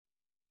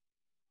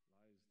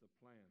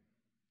plan.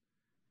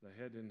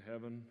 The head in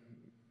heaven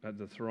at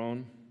the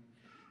throne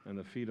and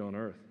the feet on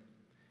earth.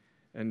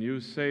 And you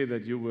say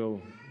that you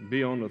will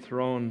be on the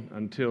throne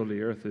until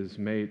the earth is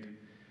made,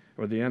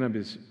 or the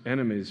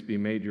enemies be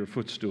made your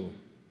footstool.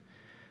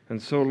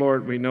 And so,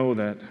 Lord, we know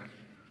that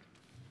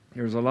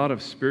there's a lot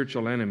of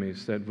spiritual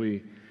enemies that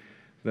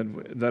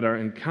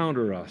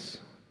encounter us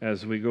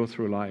as we go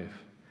through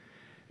life,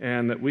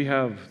 and that we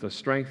have the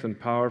strength and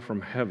power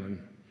from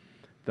heaven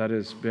that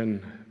has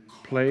been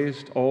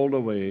placed all the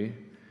way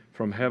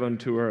from heaven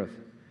to earth,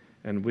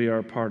 and we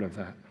are part of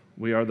that.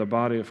 We are the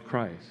body of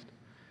Christ.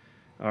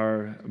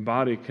 Our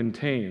body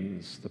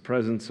contains the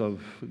presence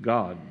of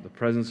God, the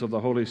presence of the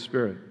Holy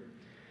Spirit.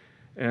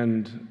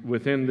 And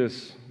within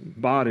this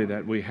body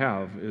that we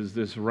have is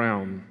this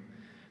realm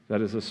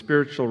that is a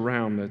spiritual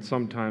realm that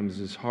sometimes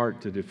is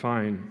hard to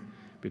define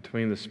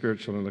between the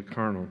spiritual and the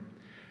carnal.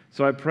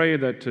 So I pray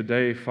that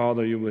today,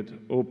 Father, you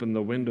would open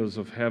the windows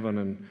of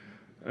heaven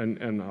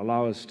and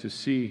allow us to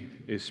see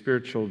a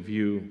spiritual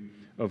view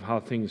of how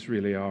things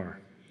really are.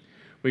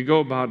 We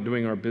go about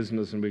doing our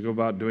business and we go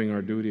about doing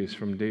our duties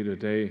from day to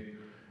day,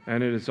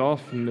 and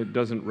it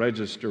doesn't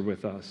register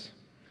with us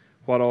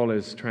what all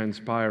is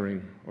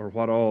transpiring or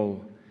what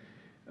all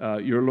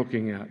you're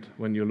looking at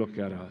when you look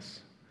at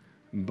us.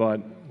 But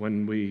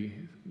when we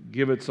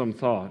give it some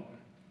thought,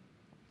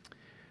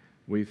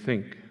 we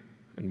think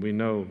and we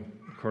know,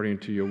 according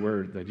to your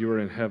word, that you are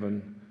in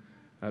heaven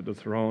at the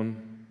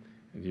throne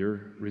and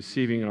you're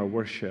receiving our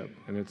worship,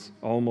 and it's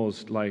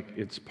almost like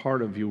it's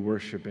part of you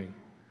worshiping,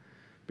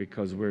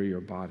 because we're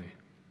your body.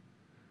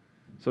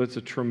 So it's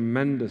a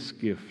tremendous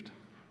gift.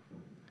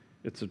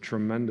 It's a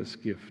tremendous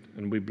gift,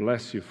 and we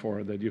bless you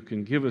for it, that you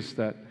can give us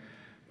that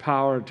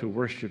power to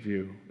worship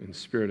you in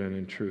spirit and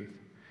in truth.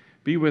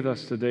 Be with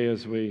us today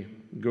as we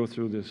go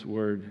through this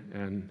word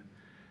and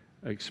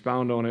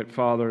expound on it,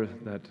 Father,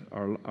 that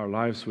our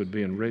lives would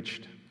be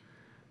enriched,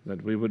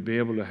 that we would be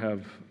able to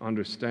have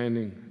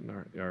understanding,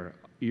 and our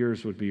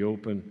ears would be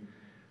open,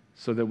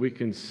 so that we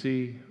can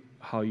see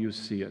how you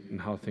see it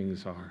and how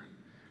things are.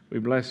 We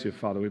bless you,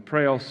 Father. We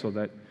pray also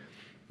that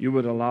you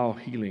would allow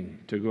healing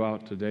to go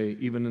out today,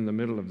 even in the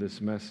middle of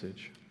this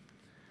message.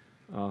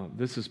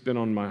 This has been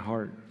on my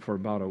heart for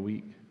about a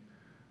week,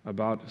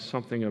 about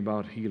something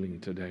about healing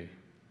today,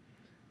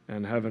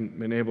 and haven't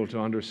been able to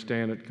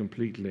understand it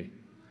completely,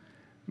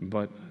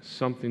 but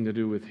something to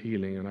do with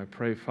healing. And I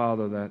pray,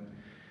 Father, that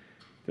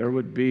there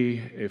would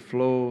be a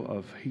flow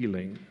of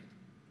healing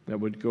that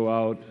would go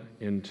out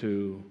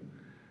into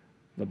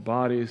the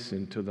bodies,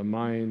 into the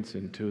minds,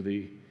 into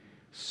the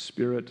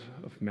spirit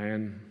of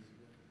man,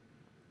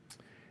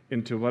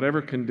 into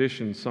whatever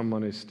condition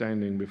someone is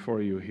standing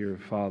before you here,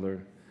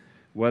 Father,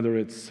 whether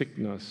it's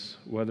sickness,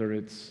 whether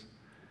it's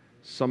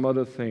some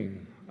other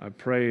thing. I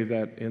pray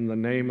that in the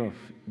name of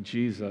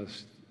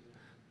Jesus,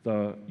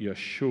 the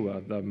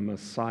Yeshua, the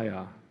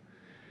Messiah,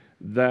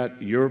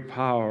 that your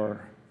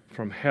power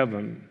from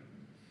heaven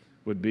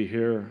would be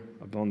here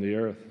upon the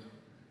earth,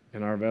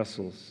 in our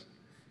vessels,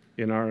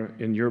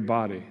 in your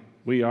body.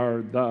 We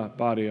are the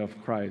body of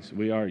Christ.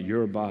 We are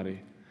your body.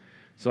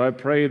 So I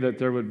pray that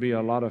there would be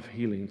a lot of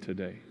healing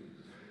today.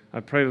 I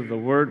pray that the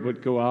word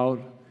would go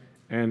out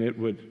and it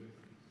would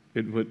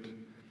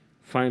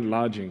find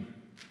lodging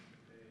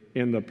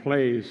in the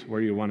place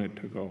where you want it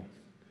to go.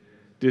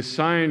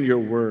 Design your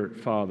word,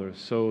 Father,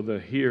 so the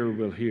hearer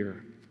will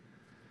hear.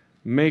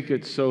 Make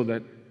it so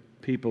that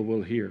people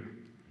will hear.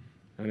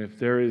 And if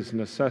there is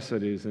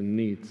necessities and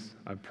needs,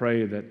 I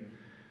pray that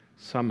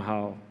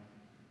somehow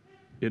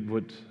it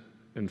would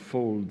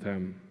enfold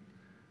them,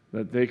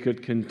 that they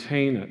could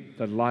contain it,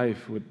 that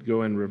life would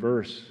go in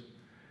reverse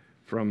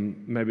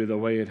from maybe the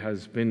way it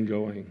has been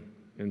going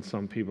in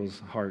some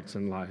people's hearts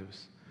and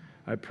lives.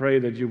 I pray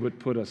that you would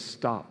put a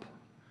stop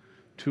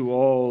to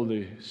all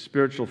the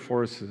spiritual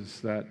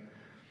forces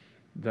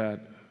that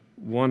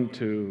want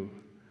to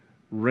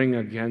ring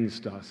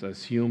against us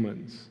as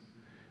humans.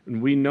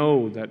 And we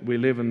know that we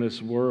live in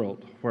this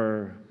world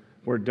where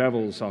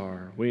devils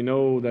are. We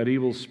know that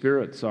evil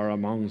spirits are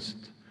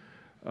amongst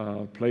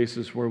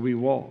places where we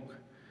walk.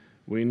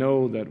 We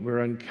know that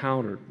we're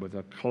encountered with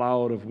a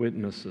cloud of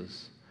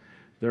witnesses.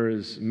 There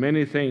is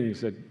many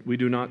things that we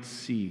do not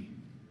see,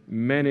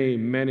 many,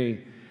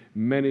 many,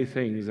 many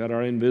things that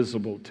are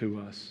invisible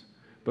to us,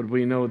 but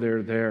we know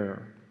they're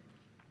there.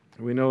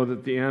 We know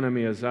that the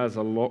enemy is as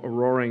a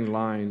roaring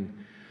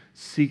lion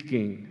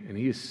seeking, and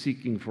he is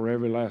seeking for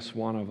every last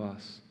one of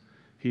us.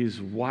 He's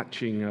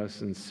watching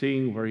us and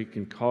seeing where he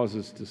can cause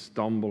us to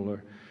stumble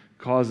or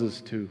cause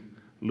us to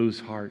lose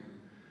heart.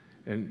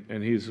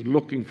 And he's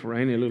looking for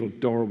any little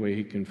doorway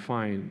he can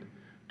find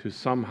to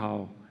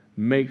somehow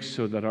make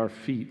so that our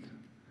feet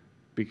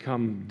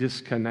become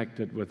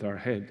disconnected with our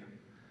head.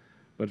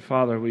 But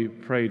Father, we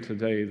pray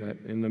today that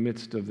in the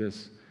midst of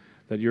this,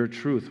 that your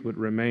truth would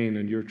remain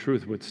and your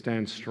truth would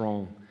stand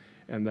strong,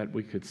 and that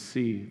we could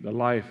see the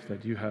life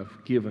that you have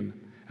given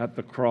at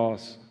the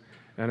cross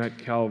and at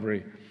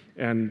Calvary,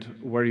 and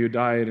where you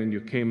died and you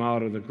came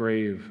out of the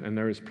grave. And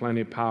there is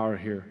plenty of power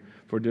here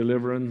for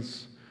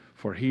deliverance,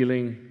 for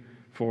healing,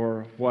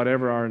 for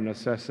whatever our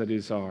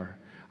necessities are.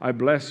 I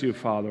bless you,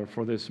 Father,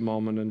 for this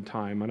moment in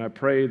time, and I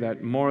pray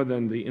that more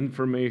than the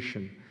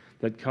information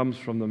that comes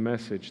from the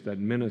message, that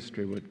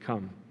ministry would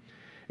come.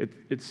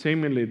 It's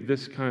seemingly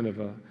this kind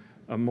of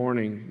a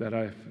morning that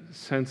I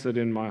sense it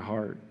in my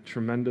heart,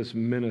 tremendous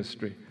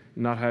ministry,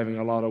 not having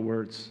a lot of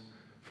words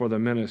for the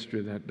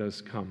ministry that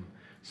does come.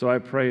 So I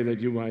pray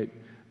that you might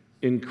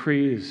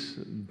increase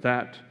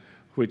that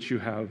which you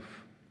have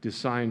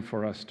designed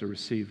for us to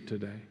receive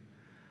today.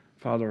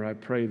 Father, I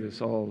pray this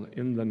all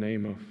in the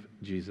name of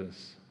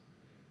Jesus.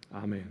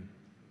 Amen.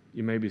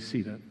 You may be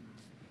seated.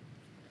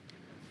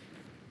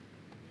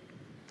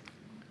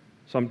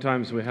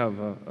 Sometimes we have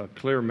a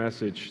clear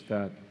message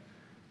that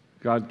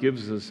God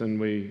gives us, and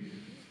we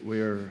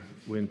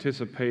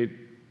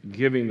anticipate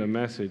giving the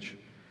message,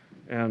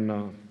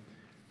 and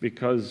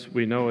because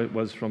we know it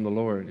was from the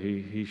Lord.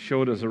 He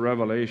showed us a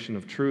revelation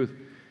of truth,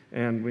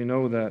 and we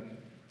know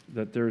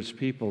that there's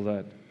people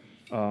that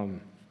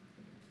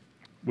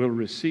will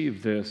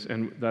receive this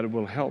and that it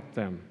will help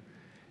them.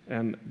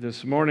 And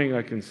this morning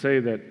I can say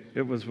that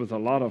it was with a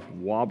lot of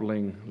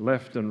wobbling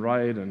left and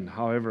right, and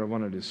however I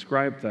want to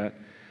describe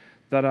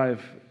that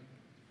I've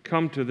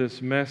come to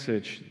this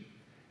message,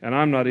 and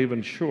I'm not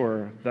even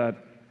sure that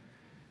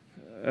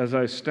as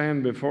I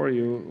stand before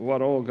you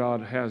what all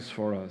God has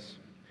for us.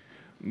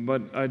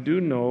 But I do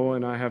know,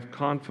 and I have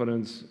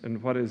confidence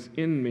in what is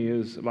in me,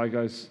 is like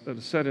I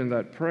said in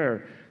that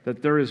prayer,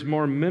 that there is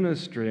more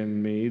ministry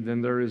in me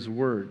than there is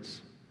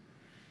words.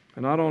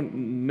 And I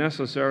don't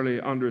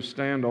necessarily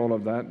understand all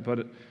of that,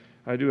 but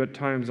I do at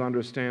times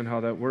understand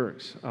how that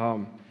works.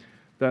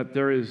 That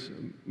there is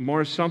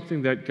more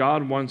something that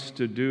God wants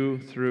to do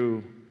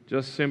through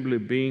just simply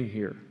being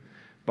here,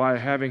 by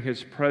having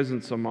His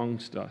presence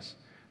amongst us,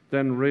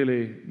 than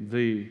really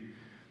the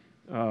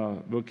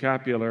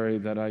vocabulary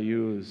that I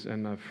use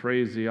and the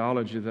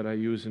phraseology that I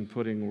use in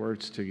putting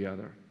words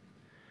together.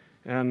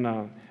 And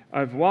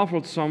I've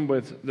waffled some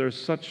with,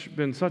 there's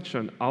been such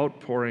an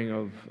outpouring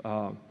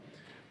of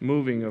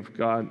moving of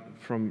God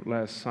from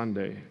last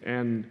Sunday.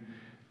 And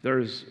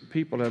there's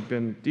people have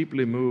been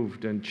deeply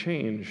moved and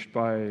changed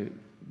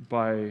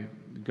by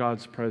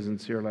God's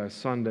presence here last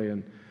Sunday.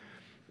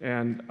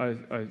 And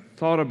I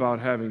thought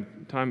about having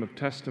time of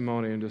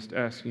testimony and just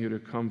asking you to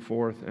come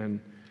forth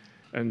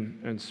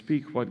and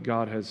speak what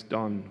God has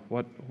done.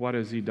 What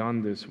has He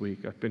done this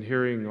week? I've been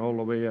hearing all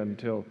the way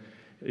until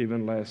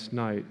even last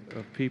night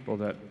of people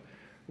that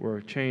were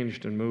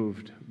changed and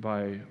moved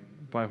by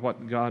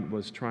what God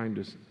was trying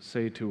to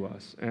say to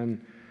us.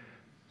 And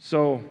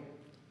so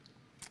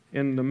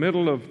in the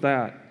middle of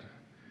that,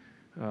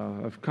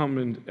 I've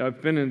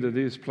been into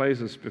these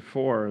places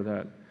before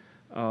that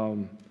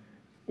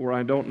where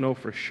I don't know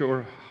for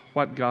sure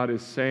what God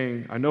is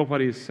saying. I know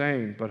what He's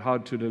saying, but how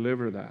to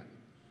deliver that.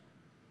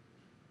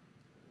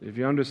 If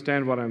you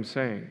understand what I'm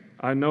saying,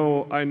 I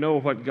know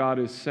what God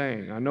is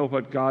saying. I know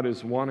what God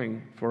is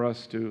wanting for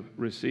us to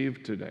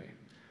receive today.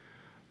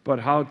 But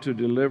how to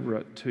deliver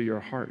it to your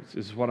hearts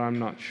is what I'm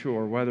not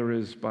sure, whether it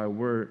is by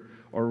word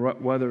or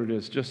whether it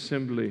is just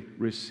simply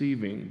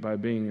receiving by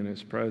being in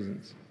His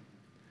presence.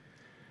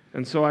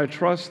 And so I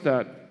trust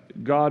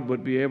that God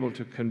would be able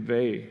to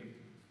convey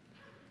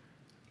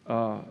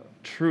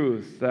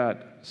truth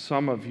that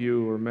some of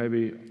you, or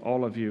maybe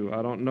all of you,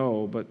 I don't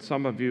know, but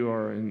some of you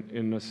are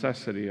in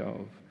necessity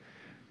of,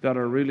 that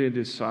are really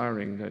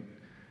desiring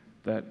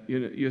that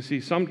you see,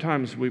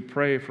 sometimes we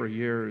pray for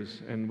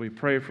years and we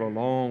pray for a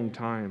long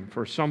time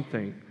for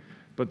something,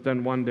 but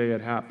then one day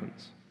it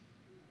happens.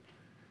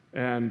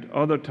 And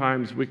other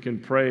times we can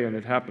pray and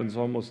it happens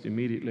almost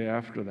immediately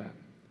after that.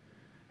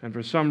 And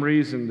for some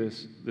reason,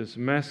 this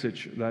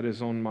message that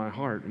is on my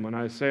heart, and when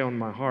I say on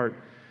my heart,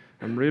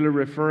 I'm really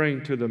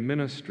referring to the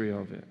ministry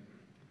of it.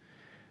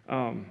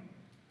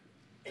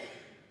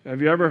 Have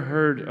you ever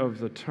heard of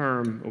the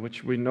term,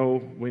 which we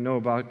know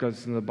about because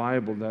it's in the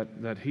Bible,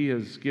 that He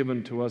has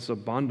given to us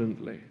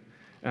abundantly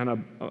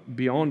and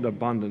beyond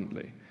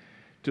abundantly,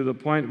 to the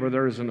point where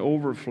there is an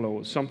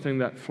overflow, something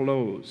that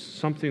flows,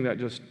 something that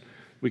just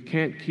we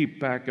can't keep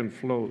back and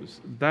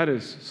flows. That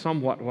is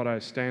somewhat what I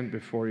stand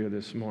before you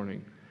this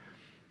morning.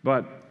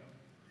 But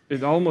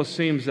it almost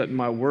seems that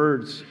my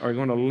words are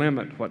going to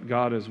limit what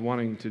God is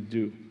wanting to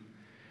do.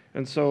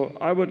 And so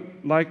I would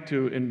like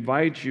to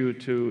invite you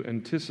to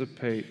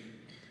anticipate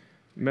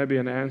maybe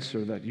an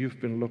answer that you've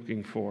been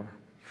looking for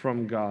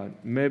from God,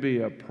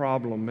 maybe a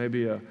problem,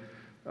 maybe a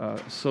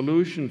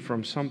solution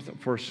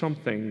for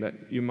something that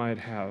you might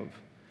have.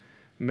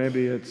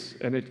 Maybe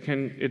it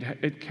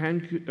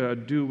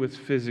can do with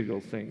physical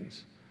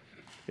things.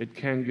 It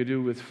can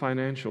do with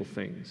financial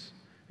things.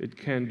 It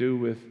can do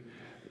with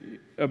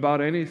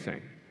about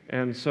anything.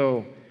 And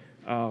so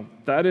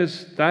that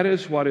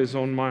is what is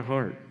on my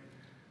heart.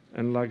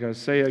 And like I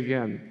say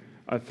again,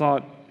 I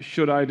thought,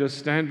 should I just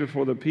stand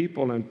before the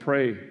people and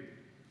pray,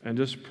 and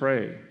just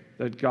pray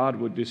that God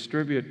would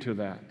distribute to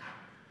that,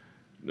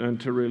 and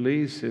to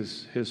release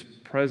His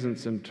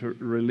presence and to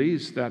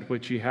release that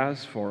which He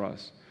has for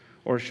us?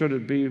 Or should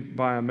it be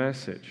by a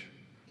message?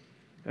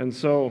 And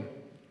so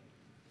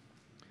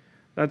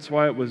That's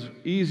why it was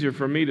easier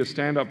for me to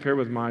stand up here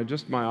with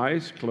just my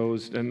eyes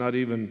closed and I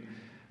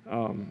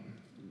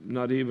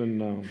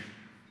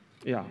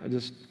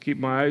just keep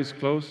my eyes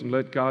closed and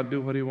let God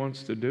do what He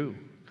wants to do,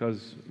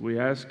 because we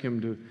ask Him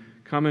to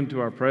come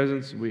into our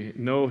presence. We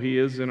know He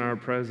is in our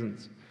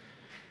presence.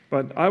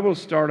 But I will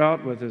start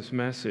out with this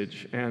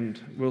message, and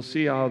we'll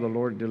see how the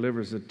Lord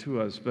delivers it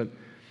to us. But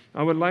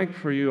I would like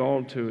for you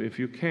all to, if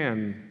you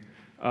can,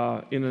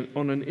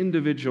 on an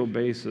individual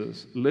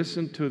basis,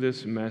 listen to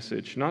this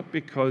message, not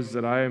because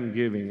that I am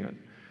giving it,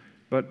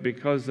 but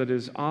because it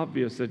is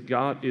obvious that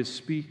God is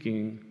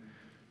speaking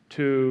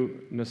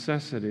to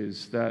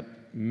necessities that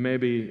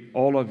maybe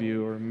all of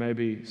you or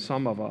maybe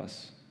some of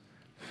us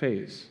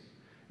face,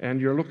 and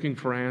you're looking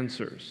for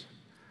answers.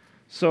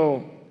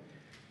 So,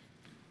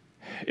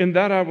 in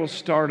that I will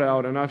start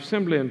out, and I've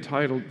simply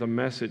entitled the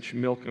message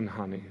Milk and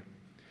Honey.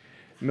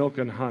 Milk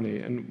and honey.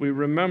 And we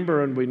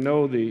remember and we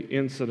know the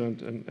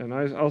incident, and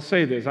I'll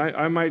say this.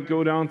 I might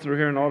go down through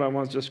here and all I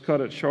want is just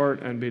cut it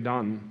short and be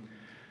done.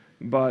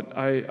 But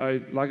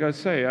like I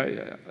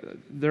say,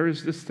 there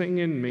is this thing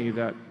in me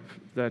that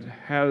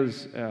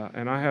has,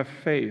 and I have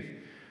faith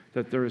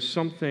that there is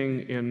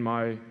something in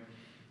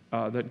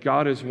that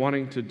God is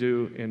wanting to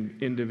do in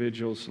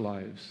individuals'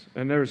 lives.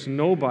 And there's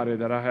nobody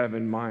that I have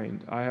in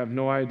mind. I have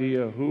no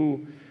idea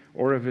who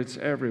or if it's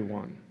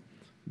everyone.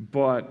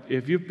 But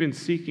if you've been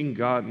seeking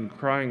God and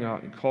crying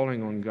out and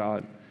calling on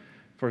God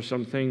for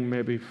something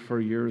maybe for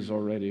years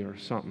already or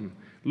something,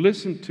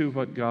 listen to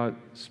what God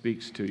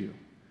speaks to you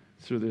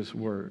through this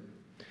word.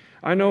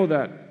 I know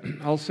that,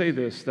 I'll say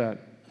this, that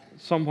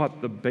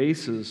somewhat the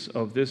basis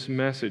of this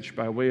message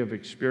by way of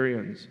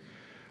experience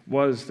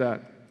was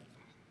that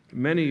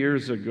many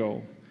years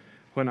ago,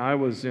 when I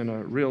was in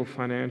a real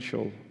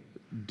financial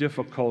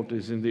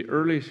difficulties in the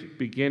early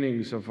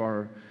beginnings of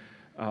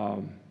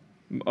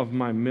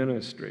my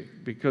ministry,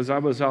 because I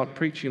was out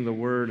preaching the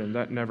word and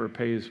that never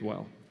pays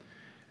well.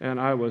 And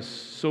I was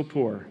so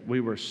poor. We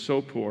were so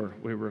poor.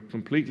 We were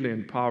completely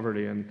in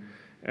poverty,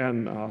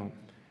 and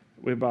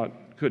we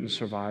about couldn't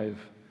survive.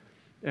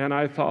 And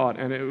I thought,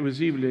 and there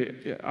was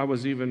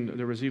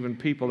even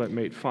people that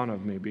made fun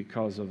of me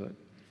because of it,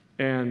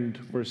 and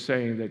were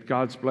saying that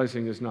God's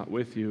blessing is not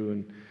with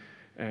you,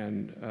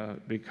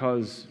 and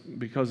because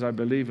I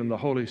believe in the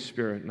Holy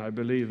Spirit and I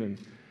believe in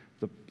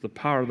the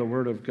power of the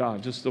Word of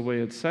God, just the way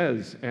it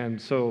says. And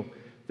so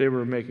they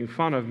were making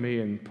fun of me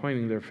and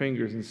pointing their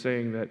fingers and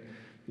saying that,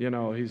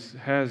 he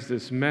has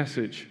this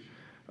message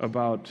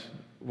about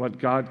what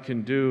God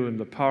can do and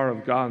the power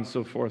of God and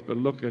so forth, but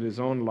look at his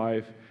own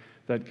life,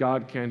 that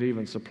God can't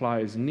even supply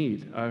his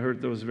need. I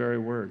heard those very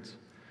words.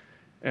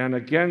 And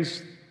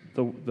against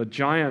the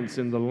giants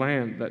in the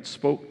land that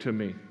spoke to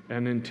me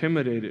and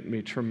intimidated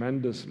me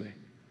tremendously,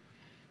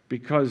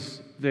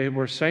 because they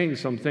were saying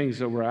some things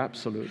that were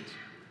absolutes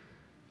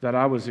that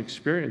I was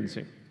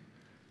experiencing.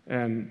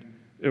 And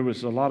it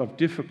was a lot of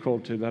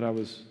difficulty that I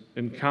was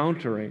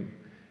encountering.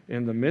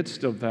 In the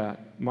midst of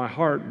that, my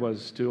heart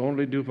was to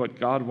only do what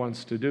God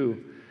wants to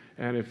do.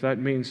 And if that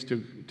means to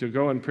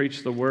go and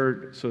preach the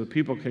word so that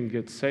people can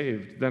get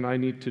saved, then I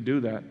need to do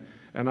that.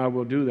 And I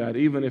will do that,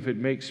 even if it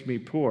makes me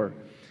poor.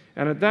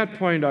 And at that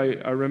point, I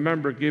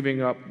remember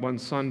giving up one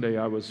Sunday.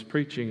 I was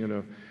preaching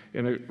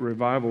in a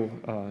revival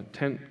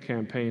tent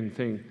campaign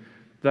thing,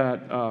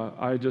 that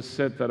I just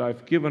said that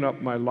I've given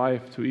up my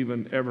life to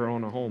even ever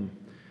own a home,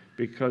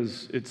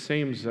 because it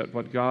seems that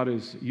what God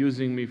is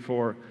using me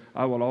for,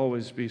 I will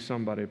always be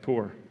somebody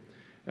poor.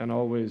 And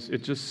always,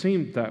 it just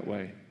seemed that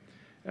way.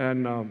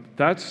 And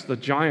that's the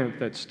giant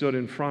that stood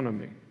in front of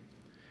me.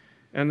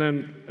 And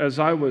then as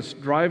I was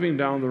driving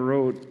down the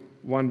road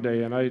one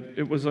day, and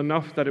it was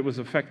enough that it was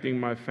affecting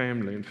my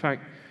family. In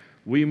fact,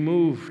 we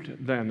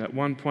moved then. At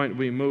one point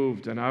we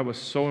moved, and I was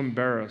so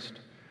embarrassed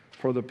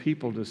for the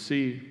people to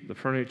see the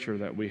furniture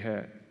that we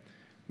had.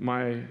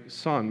 My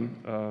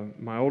son,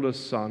 my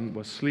oldest son,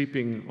 was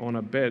sleeping on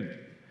a bed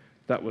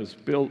that was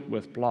built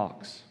with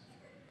blocks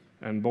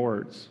and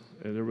boards.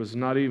 We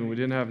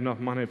didn't have enough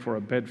money for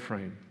a bed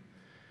frame.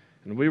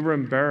 And we were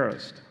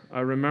embarrassed.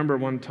 I remember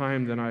one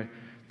time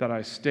that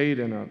I stayed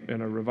in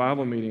a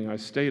revival meeting. I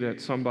stayed at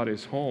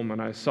somebody's home,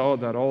 and I saw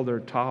that all their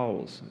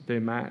towels, they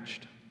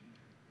matched.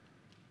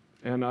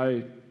 And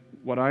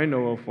what I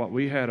know of what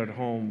we had at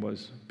home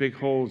was big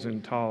holes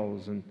in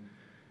towels,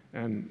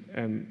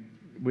 and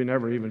we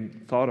never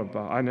even thought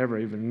about. Never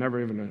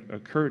even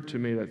occurred to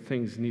me that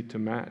things need to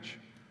match.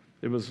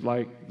 It was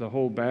like the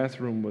whole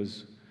bathroom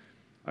was,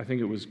 I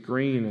think it was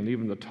green, and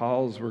even the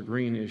towels were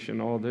greenish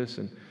and all this.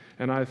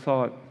 And I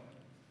thought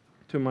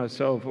to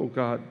myself, oh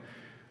God,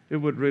 it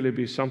would really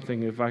be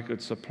something if I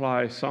could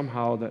supply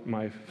somehow that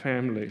my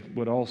family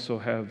would also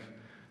have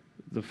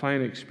the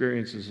fine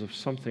experiences of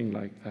something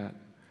like that,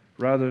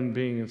 rather than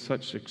being in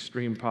such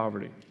extreme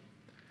poverty.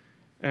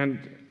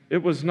 And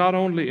it was not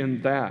only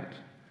in that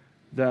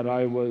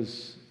I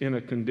was in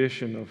a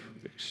condition of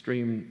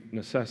extreme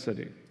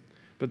necessity,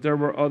 but there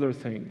were other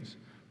things.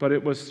 But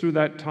it was through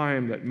that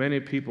time that many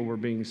people were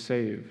being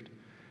saved.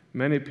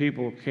 Many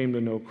people came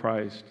to know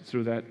Christ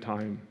through that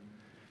time.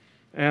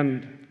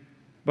 And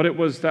But it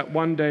was that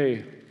one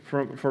day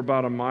for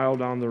about a mile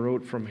down the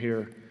road from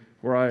here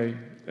where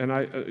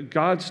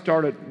God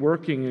started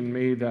working in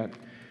me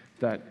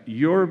that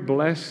your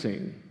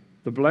blessing,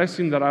 the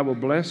blessing that I will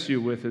bless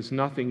you with, is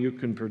nothing you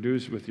can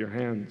produce with your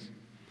hands.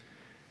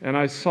 And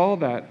I saw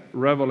that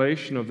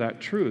revelation of that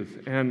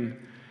truth, and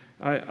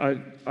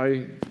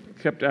I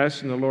kept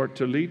asking the Lord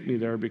to lead me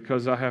there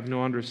because I have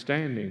no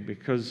understanding,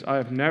 because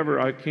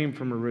I came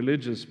from a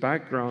religious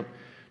background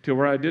to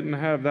where I didn't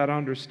have that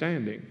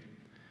understanding.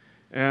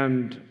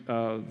 And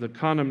the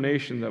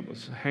condemnation that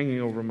was hanging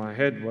over my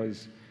head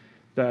was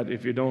that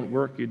if you don't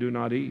work, you do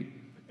not eat.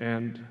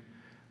 And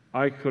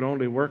I could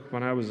only work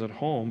when I was at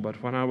home,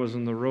 but when I was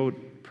on the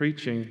road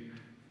preaching,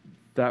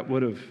 that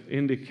would have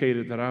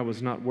indicated that I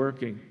was not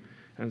working.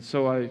 And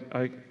so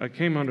I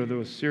came under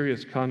those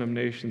serious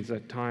condemnations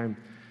at time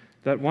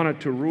that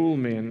wanted to rule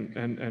me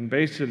and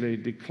basically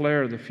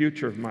declare the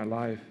future of my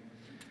life.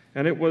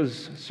 And it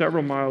was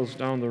several miles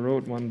down the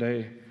road one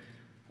day.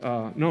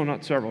 No,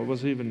 not several. It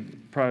was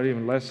probably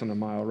even less than a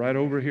mile. Right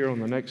over here on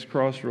the next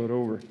crossroad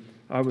over,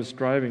 I was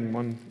driving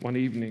one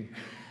evening,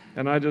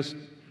 and I just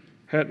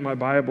had my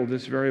Bible,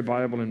 this very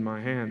Bible, in my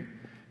hand.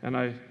 And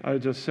I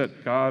just said,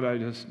 God,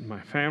 my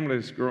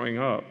family's growing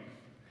up,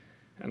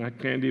 and I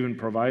can't even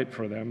provide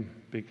for them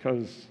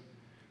because,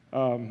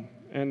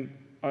 and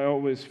I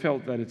always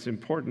felt that it's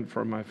important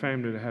for my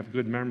family to have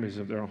good memories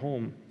of their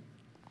home.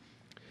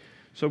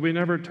 So we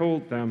never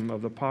told them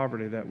of the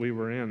poverty that we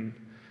were in.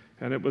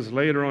 And it was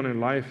later on in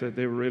life that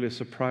they were really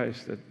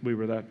surprised that we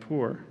were that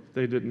poor.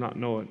 They did not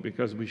know it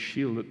because we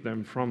shielded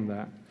them from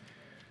that.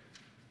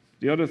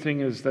 The other thing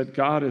is that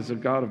God is a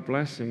God of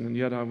blessing, and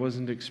yet I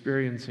wasn't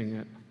experiencing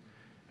it.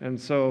 And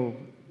so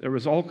there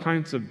was all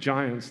kinds of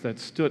giants that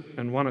stood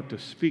and wanted to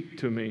speak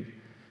to me,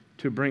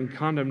 to bring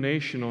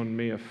condemnation on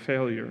me of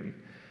failure,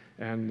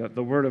 and that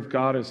the Word of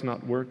God is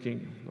not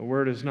working. The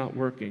Word is not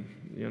working.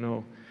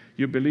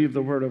 You believe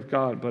the Word of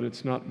God, but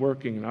it's not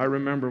working. And I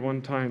remember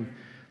one time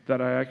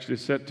that I actually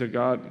said to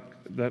God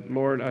that,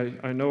 Lord,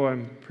 I know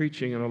I'm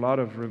preaching in a lot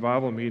of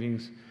revival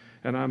meetings,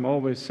 and I'm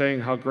always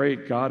saying how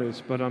great God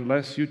is, but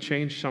unless you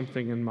change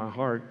something in my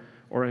heart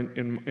or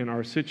in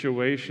our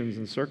situations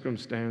and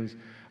circumstance,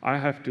 I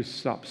have to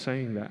stop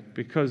saying that,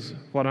 because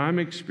what I'm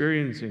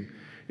experiencing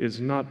is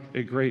not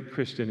a great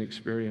Christian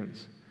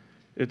experience.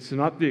 It's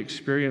not the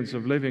experience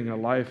of living a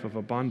life of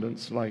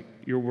abundance like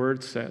your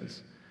word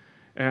says,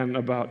 and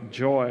about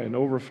joy and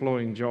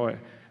overflowing joy.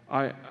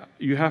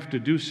 You have to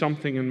do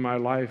something in my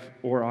life,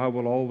 or I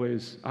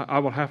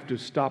will have to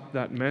stop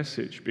that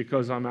message,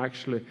 because I'm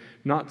actually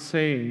not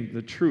saying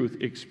the truth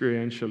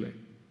experientially.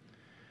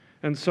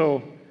 And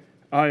so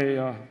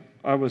I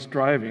was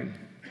driving,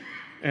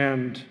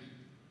 and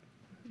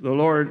the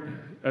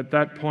Lord, at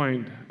that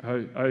point,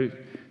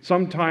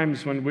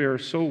 sometimes when we are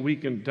so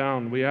weakened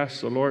down, we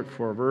ask the Lord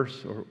for a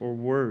verse or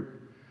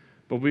word.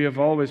 But we have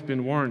always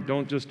been warned,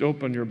 don't just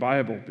open your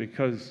Bible,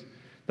 because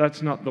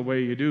that's not the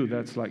way you do.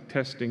 That's like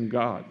testing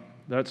God.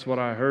 That's what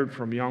I heard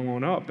from young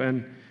on up.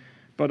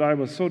 But I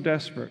was so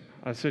desperate.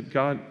 I said,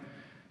 God,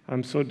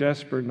 I'm so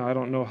desperate, and I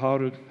don't know how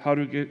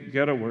to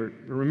get a word.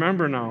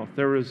 Remember now,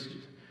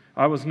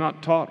 I was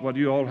not taught what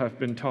you all have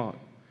been taught.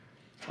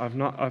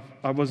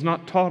 I was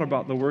not taught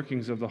about the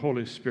workings of the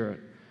Holy Spirit.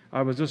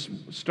 I was just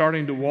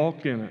starting to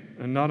walk in it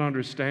and not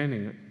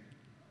understanding it.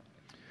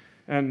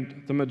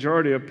 And the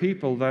majority of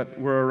people that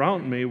were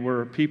around me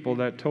were people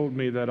that told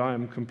me that I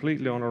am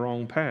completely on a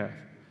wrong path.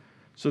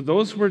 So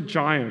those were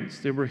giants.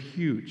 They were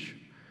huge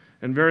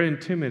and very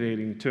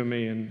intimidating to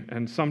me.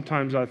 And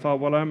sometimes I thought,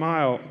 well, am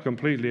I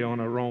completely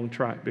on a wrong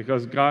track?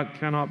 Because God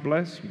cannot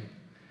bless me.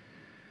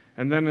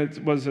 And then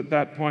it was at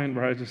that point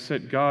where I just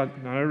said, God,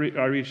 and I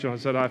reached out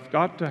and said, I've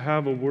got to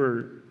have a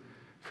word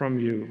from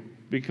you,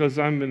 because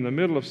I'm in the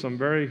middle of some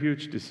very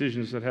huge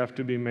decisions that have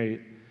to be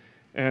made.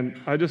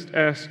 And I just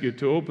ask you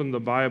to open the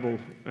Bible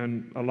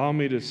and allow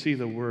me to see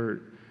the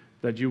word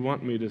that you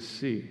want me to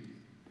see.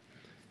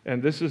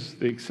 And this is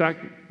the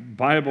exact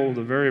Bible,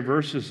 the very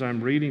verses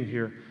I'm reading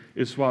here,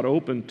 is what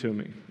opened to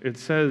me. It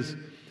says,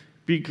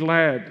 be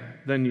glad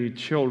then, ye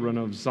children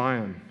of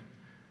Zion.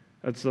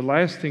 That's the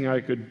last thing I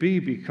could be,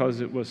 because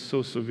it was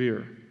so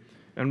severe.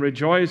 And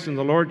rejoice in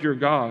the Lord your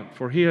God,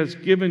 for he has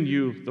given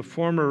you the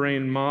former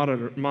rain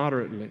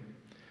moderately.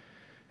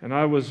 And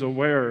I was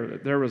aware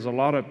that there was a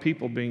lot of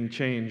people being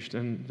changed,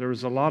 and there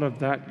was a lot of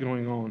that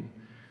going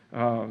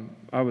on.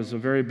 I was a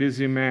very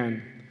busy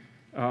man,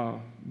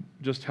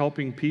 just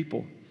helping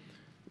people.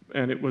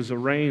 And it was a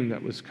rain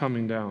that was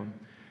coming down.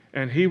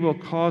 And he will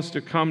cause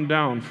to come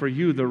down for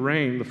you the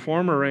rain, the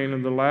former rain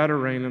and the latter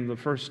rain in the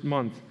first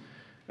month.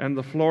 And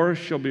the floors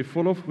shall be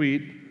full of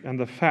wheat, and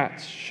the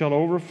fats shall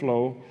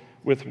overflow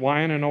with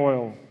wine and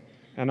oil.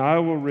 And I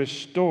will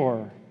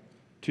restore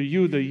to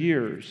you the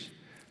years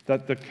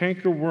that the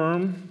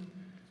cankerworm,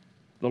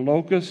 the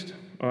locust,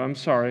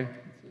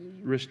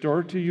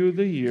 restore to you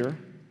the year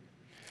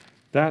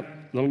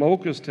that the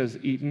locust has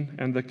eaten,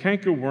 and the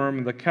cankerworm,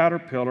 and the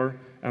caterpillar,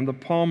 and the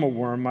palmer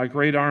worm, my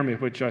great army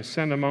which I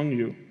send among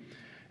you.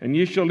 And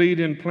ye shall eat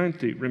in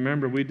plenty.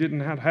 Remember, we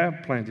didn't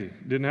have plenty,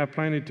 didn't have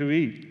plenty to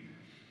eat.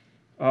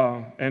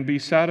 And be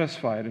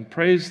satisfied, and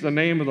praise the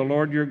name of the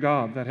Lord your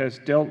God that has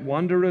dealt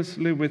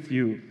wondrously with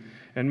you.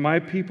 And my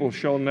people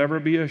shall never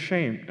be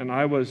ashamed. And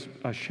I was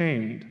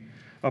ashamed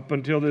up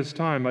until this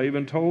time. I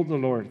even told the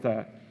Lord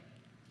that.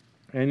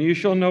 And you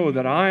shall know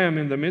that I am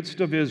in the midst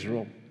of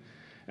Israel,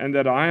 and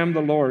that I am the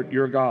Lord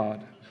your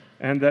God,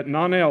 and that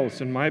none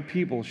else in my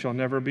people shall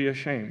never be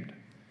ashamed.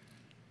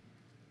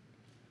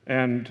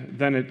 And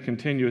then it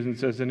continues and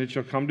says, and it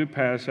shall come to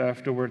pass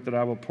afterward that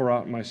I will pour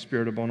out my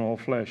spirit upon all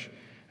flesh,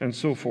 and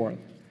so forth.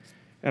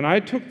 And I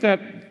took that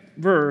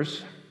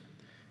verse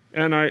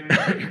and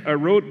I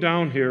wrote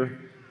down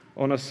here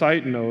on a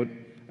side note,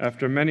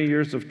 after many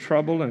years of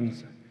trouble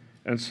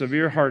and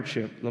severe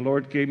hardship, the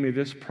Lord gave me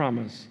this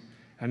promise,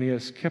 and He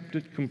has kept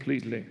it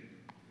completely.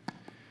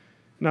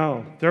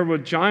 Now, there were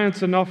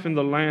giants enough in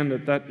the land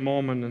at that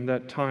moment and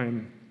that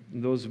time,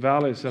 in those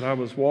valleys that I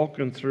was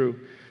walking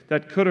through,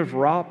 that could have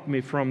robbed me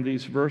from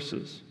these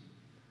verses.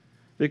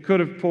 They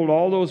could have pulled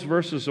all those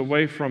verses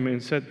away from me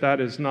and said,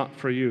 that is not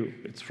for you.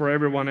 It's for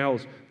everyone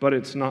else, but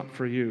it's not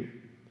for you.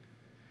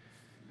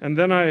 And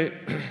then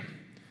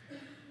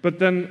but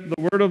then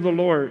the word of the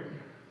Lord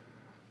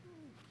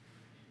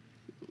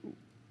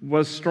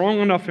was strong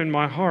enough in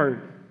my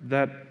heart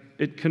that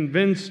it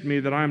convinced me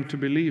that I am to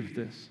believe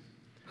this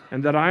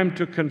and that I am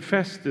to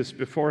confess this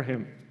before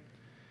Him.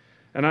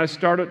 And I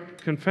started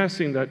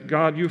confessing that,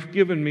 God, you've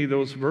given me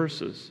those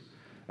verses.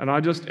 And I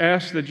just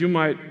ask that you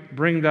might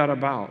bring that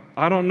about.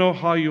 I don't know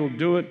how you'll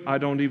do it. I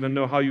don't even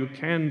know how you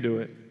can do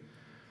it.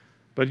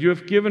 But you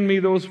have given me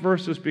those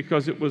verses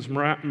because it was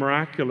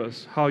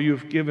miraculous how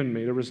you've given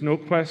me. There was no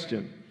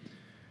question.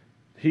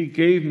 He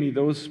gave me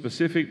those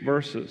specific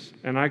verses,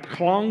 and I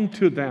clung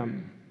to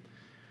them.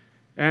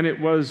 And it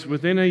was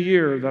within a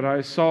year that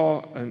I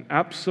saw an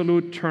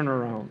absolute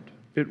turnaround.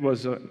 It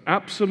was an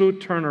absolute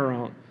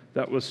turnaround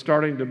that was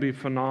starting to be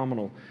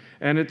phenomenal.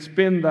 And it's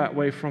been that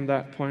way from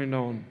that point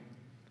on.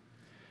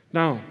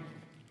 Now,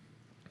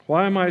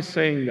 why am I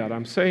saying that?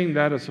 I'm saying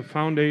that as a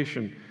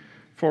foundation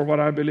for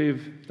what I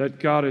believe that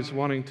God is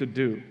wanting to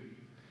do.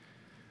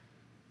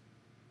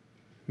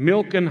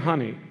 Milk and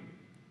honey.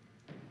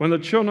 When the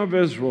children of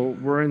Israel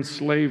were in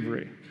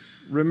slavery,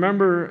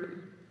 remember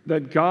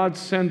that God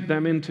sent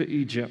them into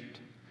Egypt.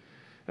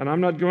 And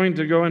I'm not going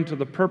to go into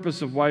the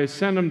purpose of why He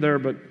sent them there,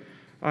 but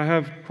I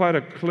have quite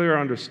a clear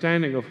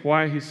understanding of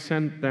why He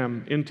sent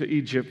them into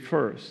Egypt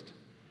first.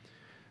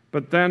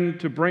 But then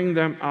to bring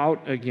them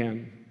out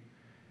again.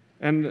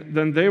 And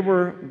then they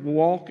were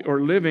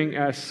living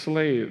as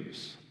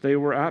slaves. They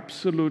were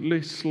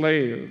absolutely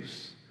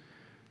slaves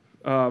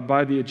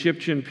by the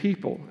Egyptian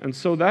people. And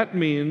so that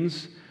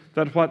means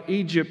that what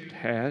Egypt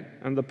had,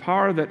 and the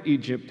power that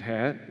Egypt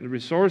had, the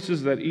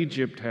resources that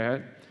Egypt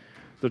had,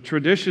 the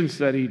traditions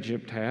that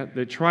Egypt had,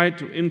 they tried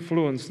to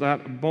influence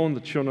that upon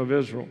the children of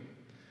Israel.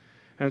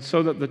 And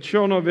so that the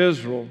children of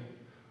Israel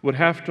would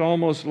have to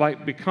almost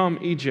like become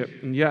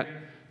Egypt, and yet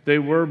they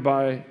were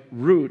by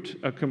root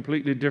a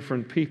completely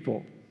different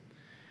people.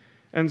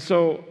 And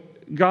so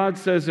God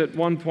says at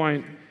one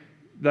point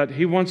that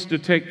He wants to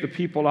take the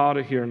people out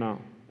of here now.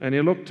 And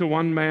He looked to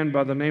one man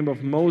by the name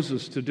of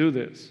Moses to do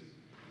this.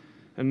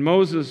 And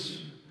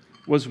Moses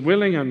was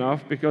willing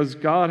enough because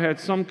God had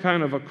some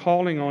kind of a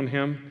calling on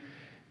him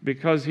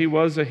because he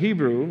was a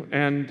Hebrew,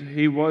 and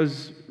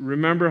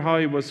remember how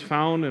he was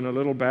found in a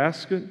little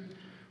basket?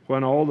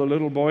 When all the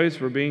little boys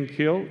were being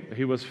killed,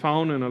 he was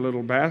found in a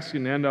little basket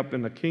and ended up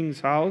in the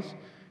king's house,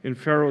 in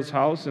Pharaoh's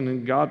house, and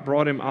then God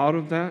brought him out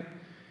of that.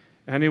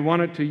 And He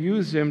wanted to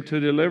use him to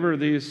deliver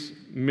these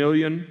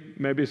million,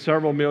 maybe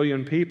several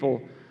million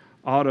people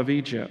out of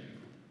Egypt.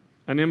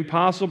 An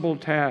impossible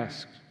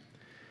task.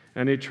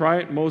 And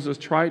Moses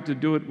tried to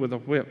do it with a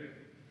whip.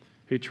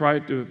 He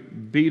tried to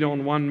beat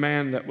on one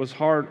man that was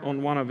hard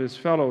on one of his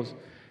fellows,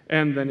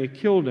 and then he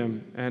killed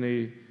him, and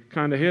he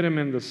kind of hit him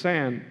in the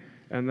sand.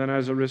 And then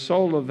as a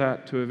result of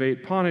that, to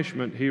evade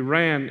punishment, he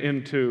ran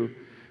into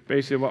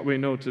basically what we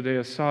know today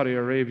as Saudi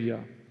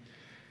Arabia.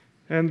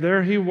 And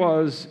there he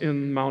was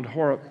in Mount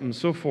Horeb and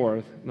so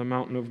forth, the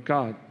mountain of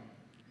God.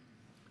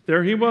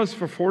 There he was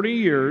for 40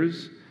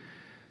 years,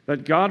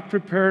 that God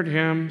prepared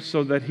him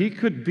so that he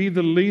could be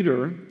the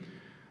leader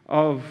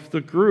of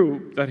the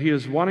group that He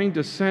is wanting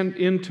to send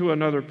into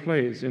another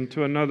place,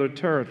 into another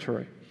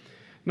territory.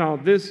 Now,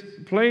 this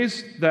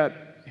place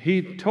that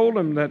He told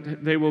them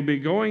that they will be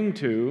going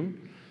to,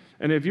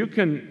 and if you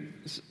can,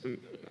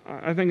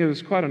 I think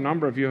there's quite a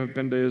number of you have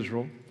been to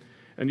Israel,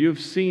 and you've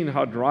seen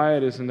how dry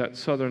it is in that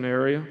southern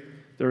area.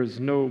 There is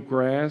no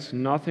grass,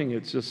 nothing.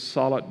 It's just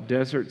solid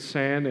desert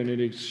sand, and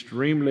it's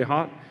extremely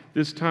hot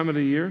this time of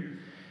the year.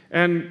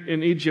 And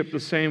in Egypt,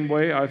 the same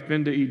way. I've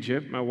been to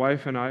Egypt. My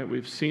wife and I,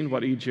 we've seen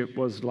what Egypt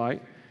was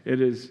like.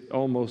 It's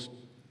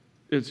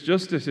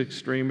just as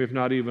extreme, if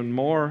not even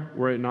more,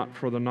 were it not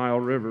for the Nile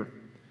River.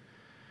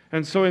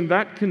 And so in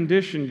that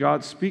condition,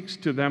 God speaks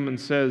to them and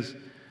says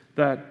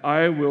that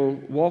I will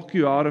walk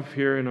you out of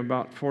here in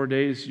about 4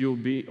 days. You'll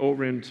be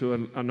over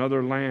into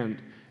another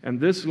land. And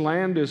this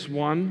land is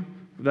one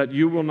that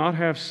you will not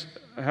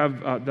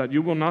that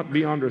you will not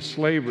be under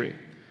slavery.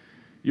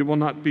 You will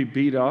not be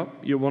beat up.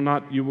 You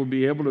will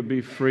be able to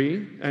be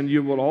free, and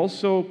you will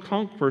also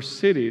conquer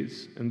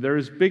cities. And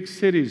there's big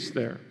cities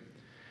there,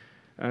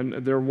 and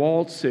they're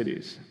walled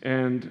cities.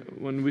 And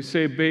when we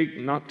say big,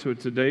 not to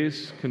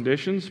today's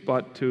conditions,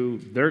 but to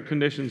their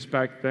conditions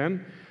back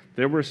then,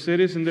 there were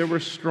cities, and they were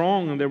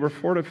strong, and they were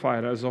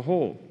fortified as a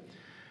whole.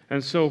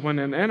 And so when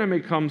an enemy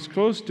comes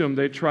close to them,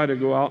 they try to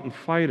go out and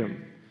fight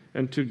him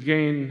and to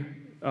gain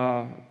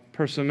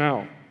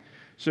personnel.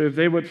 So if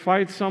they would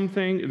fight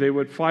something, they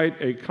would fight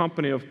a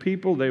company of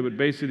people. They would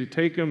basically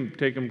take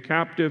them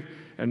captive,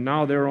 and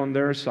now they're on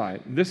their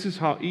side. This is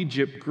how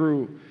Egypt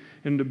grew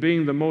into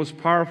being the most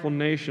powerful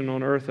nation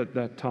on earth at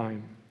that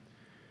time,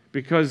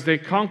 because they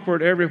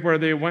conquered everywhere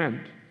they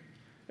went.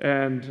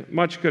 And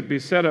much could be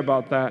said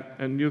about that,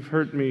 and you've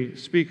heard me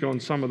speak on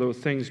some of those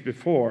things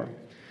before.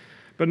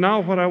 But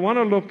now what I want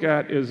to look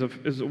at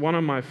is one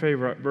of my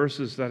favorite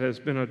verses that has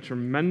been a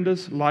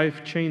tremendous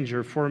life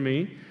changer for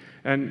me.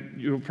 And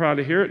you'll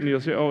probably hear it and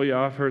you'll say, oh yeah,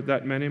 I've heard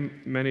that many,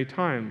 many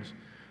times.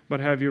 But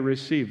have you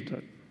received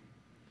it?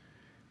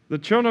 The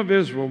children of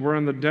Israel were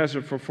in the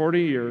desert for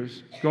 40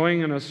 years,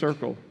 going in a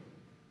circle.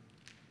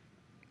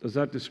 Does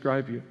that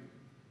describe you?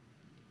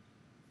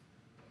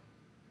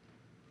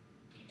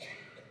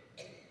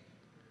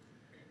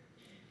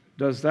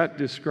 Does that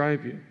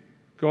describe you?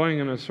 Going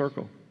in a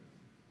circle.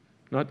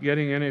 Not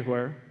getting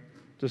anywhere,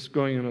 just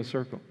going in a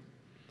circle.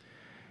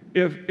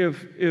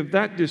 If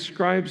that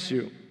describes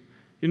you,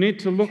 you need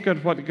to look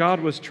at what God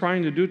was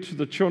trying to do to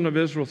the children of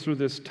Israel through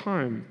this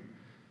time,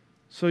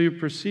 so you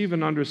perceive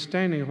an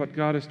understanding of what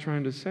God is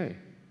trying to say.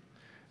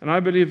 And I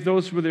believe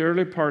those were the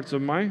early parts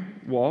of my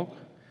walk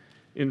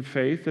in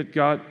faith, that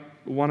God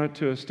wanted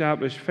to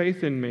establish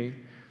faith in me,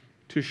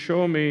 to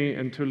show me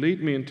and to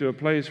lead me into a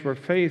place where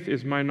faith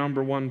is my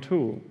number one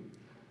tool.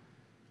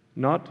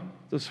 Not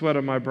the sweat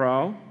of my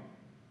brow,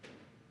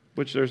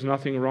 which there's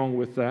nothing wrong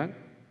with that,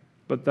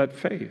 but that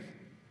faith.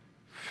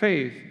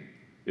 Faith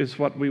is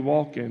what we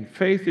walk in.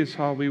 Faith is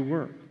how we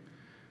work.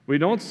 We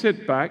don't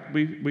sit back.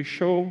 We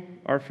show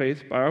our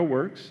faith by our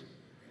works.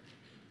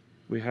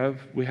 We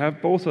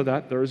have both of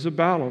that. There is a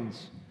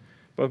balance.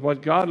 But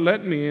what God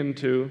led me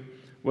into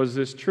was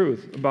this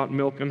truth about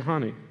milk and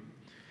honey.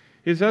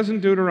 He says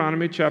in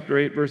Deuteronomy chapter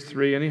 8, verse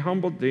 3, and he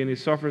humbled thee, and he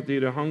suffered thee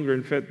to hunger,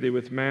 and fed thee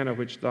with manna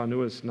which thou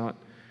knewest not.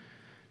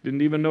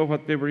 Didn't even know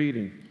what they were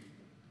eating.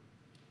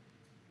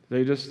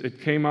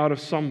 It came out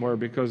of somewhere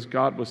because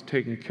God was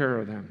taking care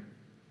of them.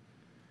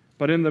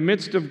 But in the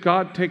midst of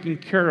God taking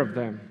care of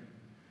them,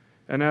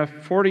 and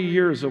after 40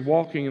 years of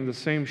walking in the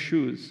same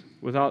shoes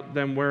without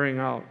them wearing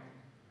out,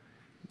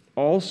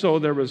 also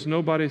there was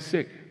nobody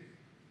sick.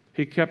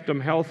 He kept them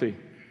healthy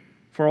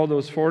for all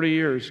those 40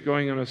 years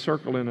going in a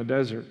circle in a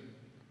desert.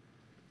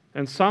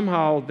 And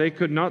somehow they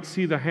could not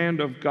see the hand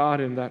of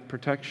God in that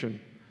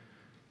protection.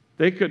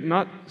 They could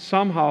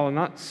somehow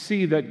not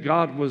see that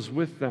God was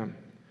with them.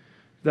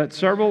 That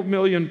several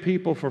million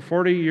people for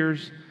 40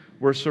 years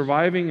were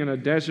surviving in a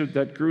desert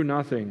that grew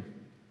nothing.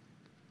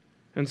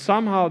 And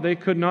somehow they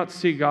could not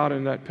see God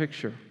in that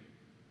picture.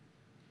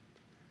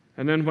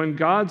 And then when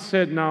God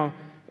said now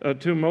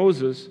to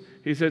Moses,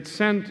 he said,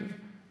 send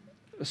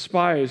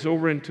spies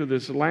over into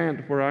this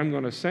land where I'm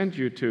going to send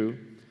you to,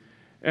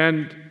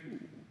 and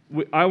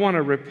I want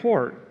a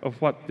report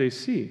of what they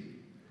see.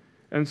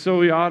 And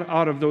so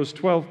out of those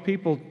 12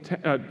 people,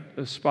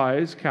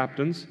 spies,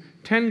 captains,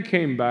 10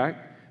 came back,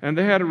 and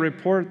they had a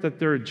report that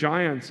there are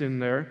giants in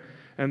there,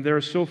 and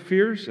they're so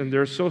fierce, and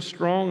they're so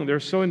strong, and they're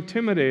so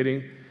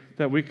intimidating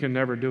that we can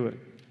never do it.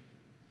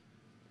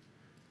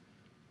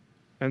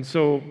 And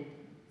so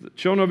the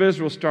children of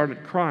Israel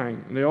started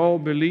crying, and they all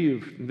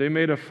believed. And they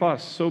made a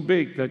fuss so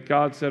big that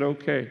God said,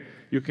 okay,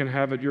 you can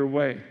have it your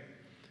way.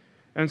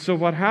 And so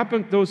what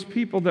happened, those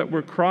people that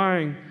were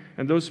crying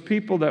and those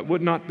people that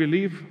would not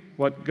believe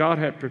what God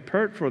had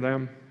prepared for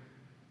them,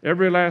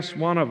 every last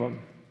one of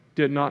them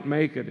did not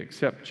make it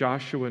except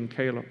Joshua and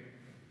Caleb.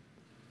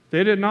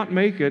 They did not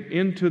make it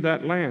into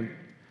that land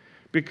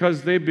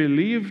because they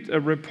believed a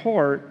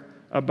report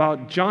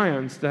about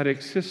giants that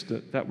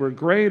existed, that were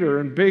greater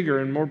and bigger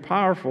and more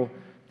powerful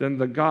than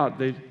the God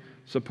they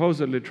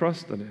supposedly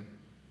trusted in.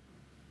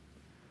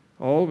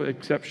 All with the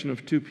exception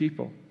of 2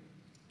 people.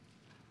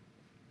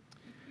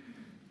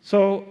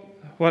 So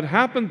what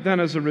happened then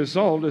as a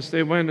result is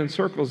they went in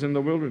circles in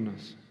the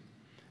wilderness.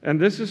 And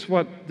this is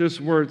what this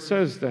word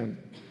says then.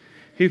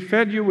 He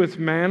fed you with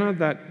manna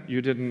that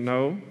you didn't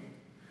know,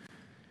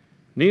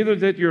 neither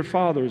did your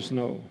fathers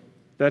know,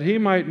 that he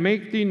might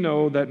make thee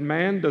know that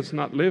man does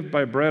not live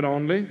by bread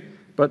only,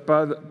 but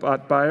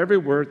by every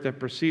word that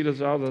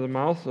proceedeth out of the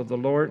mouth of the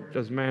Lord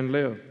does man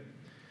live.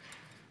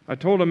 I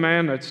told a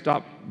man that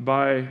stopped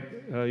by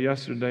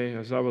yesterday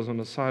as I was on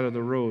the side of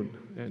the road,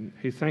 and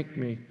he thanked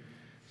me,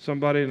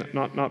 somebody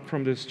not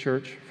from this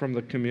church, from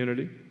the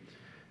community,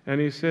 and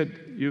he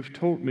said, you've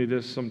told me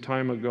this some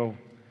time ago,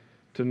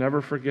 to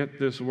never forget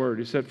this word.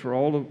 He said, for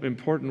all the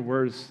important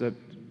words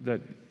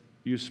that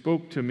you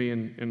spoke to me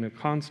in the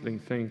counseling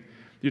thing,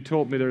 you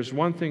told me there's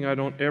one thing I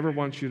don't ever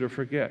want you to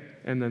forget.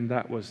 And then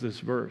that was this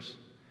verse.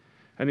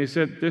 And he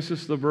said, this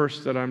is the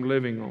verse that I'm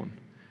living on.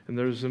 And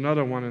there's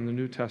another one in the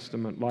New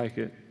Testament like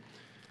it.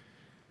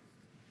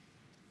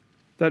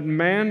 That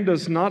man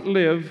does not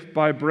live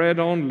by bread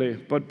only,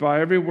 but by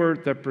every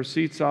word that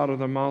proceeds out of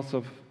the mouth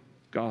of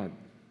God.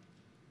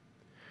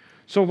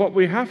 So what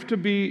we have to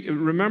be,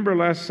 remember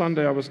last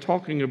Sunday I was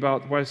talking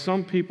about why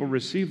some people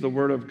receive the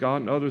Word of God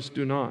and others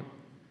do not.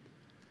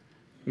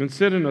 You can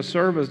sit in a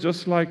service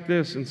just like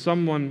this and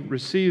someone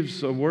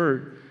receives a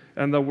word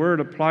and the word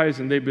applies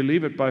and they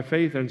believe it by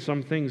faith and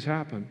some things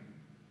happen.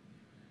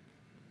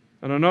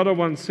 And another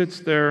one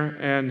sits there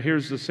and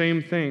hears the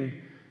same thing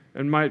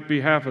and might be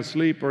half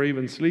asleep or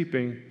even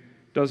sleeping,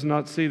 does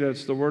not see that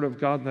it's the Word of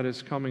God that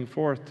is coming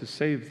forth to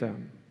save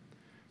them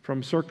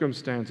from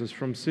circumstances,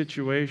 from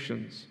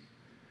situations,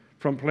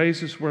 from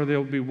places where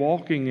they'll be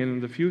walking in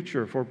the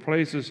future, for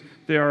places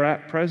they are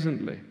at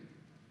presently.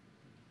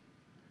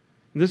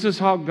 This is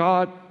how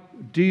God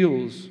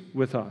deals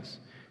with us.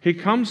 He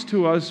comes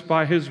to us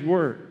by His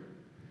Word.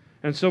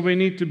 And so we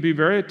need to be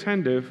very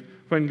attentive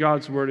when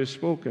God's Word is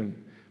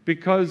spoken.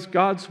 Because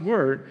God's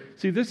Word,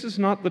 see, this is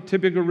not the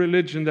typical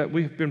religion that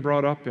we've been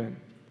brought up in.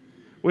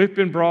 We've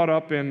been brought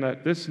up in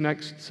that this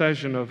next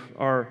session of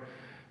our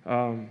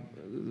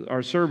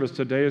service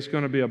today is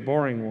going to be a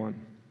boring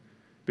one.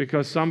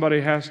 Because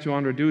somebody has to,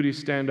 under duty,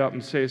 stand up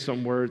and say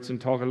some words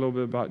and talk a little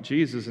bit about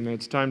Jesus, and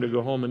it's time to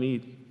go home and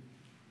eat.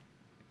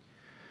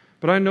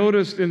 But I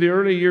noticed in the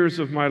early years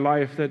of my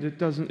life that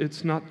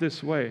it's not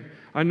this way.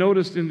 I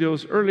noticed in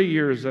those early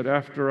years that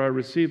after I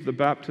received the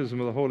baptism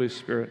of the Holy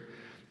Spirit,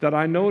 that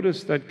I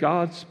noticed that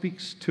God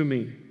speaks to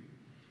me.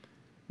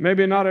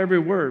 Maybe not every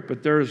word,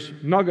 but there's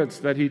nuggets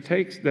that He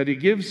takes, that He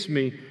gives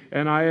me,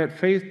 and I add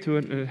faith to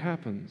it, and it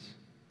happens.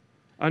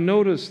 I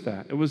noticed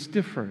that. It was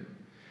different.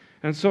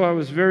 And so I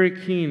was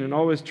very keen and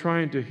always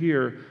trying to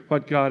hear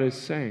what God is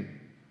saying.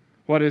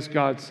 What is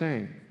God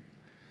saying?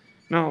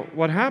 Now,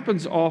 what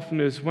happens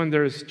often is when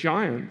there's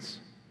giants,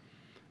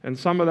 and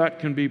some of that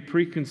can be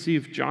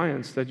preconceived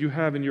giants that you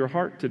have in your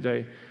heart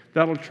today,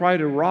 that'll try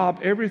to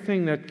rob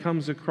everything that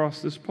comes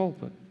across this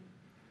pulpit.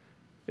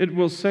 It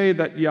will say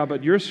that, yeah,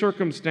 but your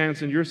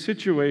circumstance and your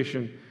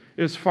situation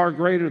is far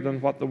greater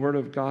than what the Word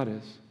of God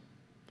is.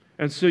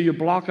 And so you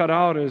block it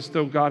out as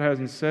though God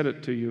hasn't said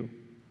it to you.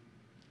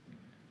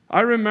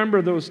 I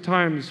remember those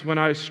times when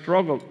I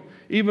struggled,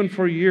 even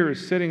for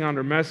years, sitting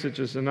under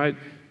messages, and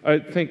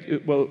I'd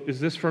think, well, is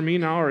this for me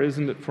now or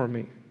isn't it for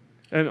me?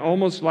 And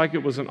almost like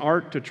it was an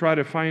art to try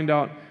to find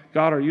out,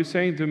 God, are you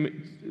saying to me,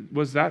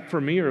 was that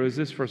for me or is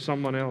this for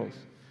someone else?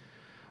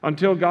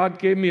 Until God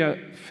gave me a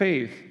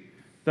faith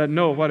that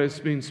no, what is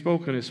being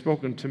spoken is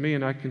spoken to me,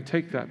 and I can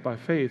take that by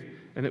faith,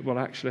 and it will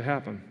actually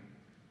happen.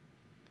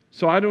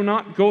 So I do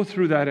not go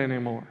through that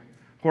anymore,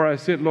 where I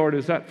said, Lord,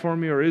 is that for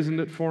me or isn't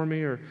it for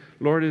me? Or,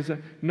 Lord, is that?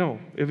 No,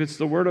 if it's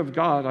the Word of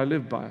God, I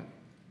live by it.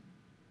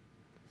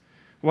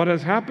 What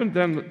has happened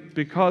then,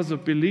 because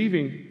of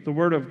believing the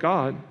Word of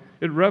God,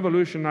 it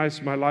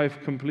revolutionized my life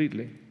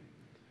completely.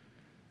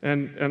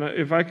 And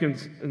if I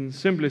can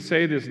simply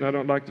say this, and I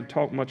don't like to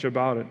talk much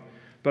about it,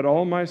 but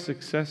all my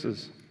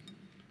successes,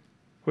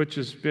 which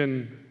has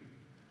been,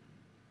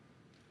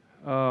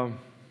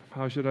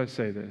 how should I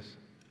say this?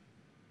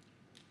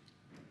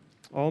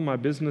 All my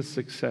business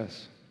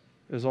success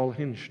is all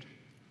hinged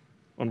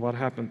on what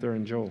happened there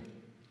in Joel.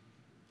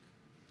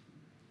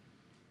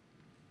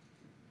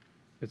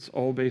 It's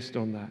all based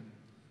on that.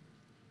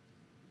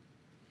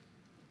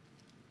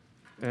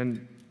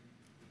 And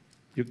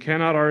you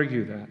cannot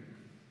argue that.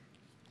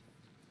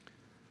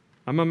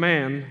 I'm a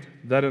man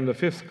that in the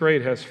 5th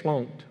grade has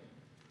flunked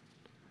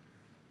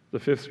the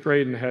 5th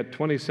grade and had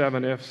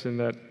 27 F's in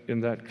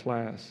that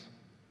class.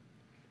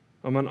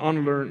 I'm an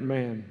unlearned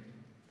man.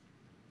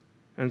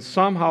 And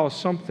somehow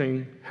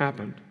something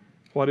happened.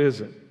 What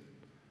is it?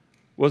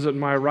 Was it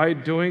my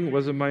right doing?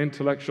 Was it my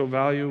intellectual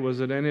value? Was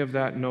it any of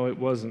that? No, it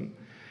wasn't.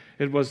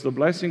 It was the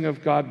blessing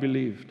of God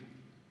believed.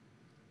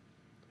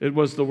 It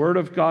was the Word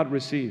of God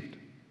received.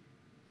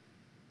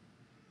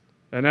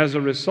 And as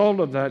a result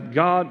of that,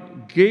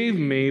 God gave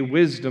me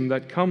wisdom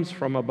that comes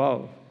from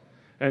above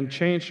and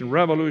changed and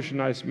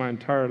revolutionized my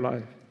entire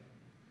life.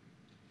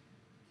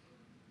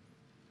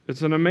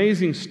 It's an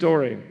amazing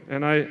story,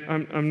 and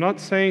I'm not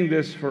saying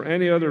this for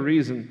any other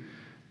reason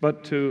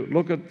but to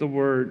look at the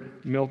word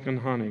milk and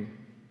honey.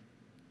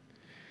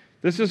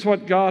 This is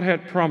what God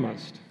had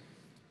promised.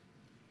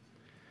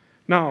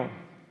 Now,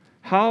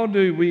 how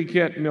do we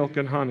get milk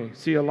and honey?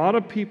 See, a lot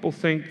of people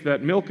think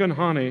that milk and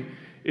honey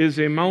is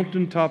a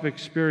mountaintop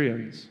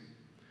experience.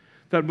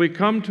 That we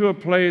come to a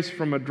place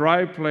from a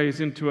dry place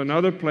into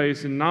another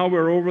place, and now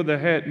we're over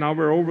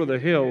the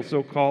hill,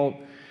 so-called,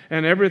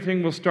 and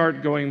everything will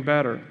start going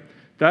better.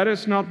 That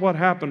is not what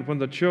happened when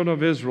the children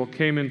of Israel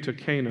came into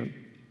Canaan.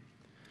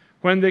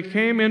 When they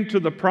came into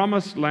the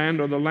promised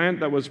land, or the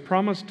land that was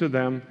promised to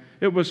them,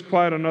 it was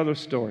quite another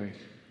story.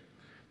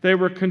 They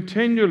were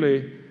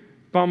continually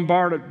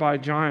bombarded by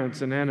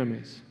giants and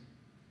enemies.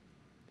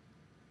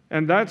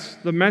 And that's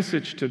the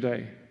message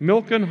today.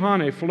 Milk and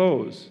honey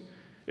flows.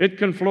 It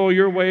can flow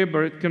your way,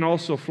 but it can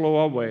also flow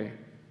away.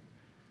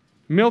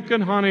 Milk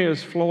and honey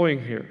is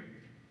flowing here.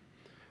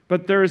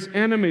 But there's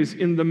enemies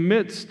in the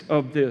midst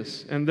of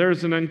this, and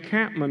there's an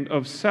encampment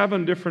of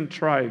 7 different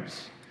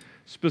tribes,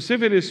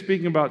 specifically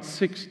speaking about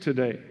 6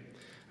 today.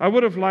 I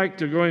would have liked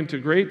to go into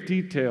great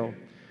detail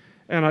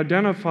and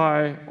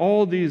identify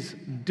all these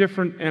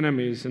different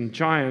enemies and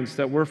giants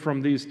that were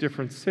from these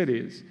different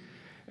cities.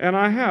 And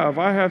I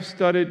have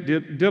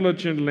studied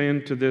diligently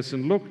into this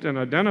and looked and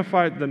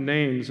identified the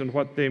names and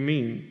what they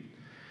mean.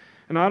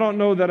 And I don't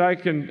know that I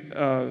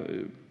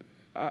can...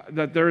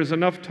 that there is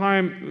enough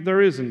time,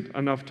 there isn't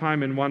enough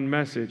time in one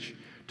message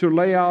to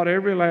lay out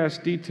every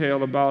last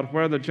detail about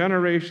where the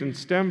generations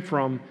stem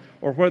from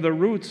or where the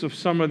roots of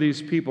some of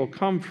these people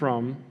come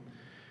from,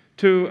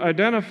 to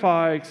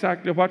identify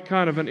exactly what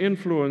kind of an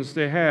influence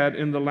they had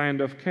in the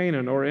land of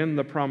Canaan or in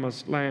the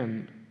promised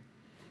land.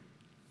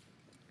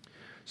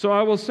 So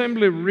I will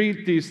simply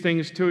read these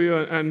things to you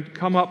and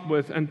come up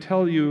with and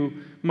tell you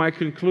my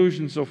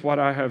conclusions of what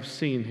I have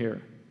seen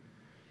here.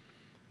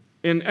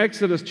 In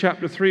Exodus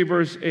chapter 3,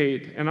 verse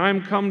 8, "And I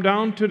am come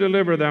down to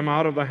deliver them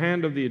out of the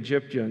hand of the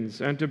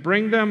Egyptians, and to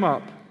bring them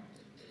up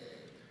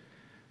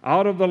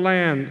out of the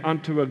land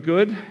unto a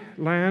good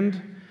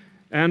land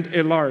and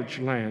a large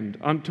land,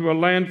 unto a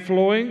land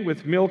flowing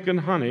with milk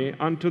and honey,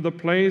 unto the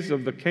place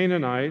of the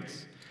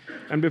Canaanites."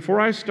 And before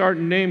I start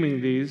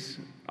naming these,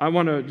 I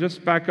want to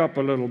just back up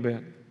a little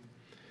bit.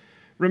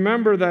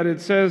 Remember that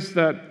it says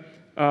that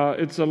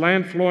it's a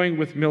land flowing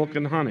with milk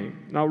and honey.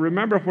 Now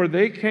remember where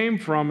they came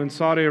from in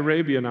Saudi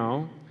Arabia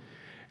now,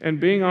 and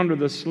being under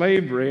the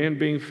slavery and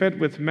being fed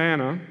with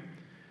manna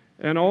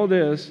and all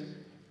this,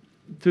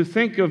 to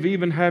think of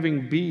even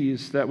having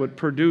bees that would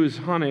produce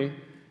honey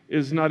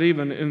is not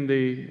even in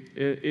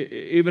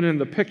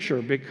the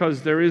picture,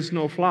 because there is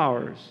no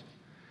flowers.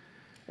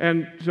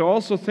 And to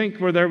also think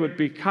where there would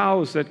be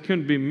cows that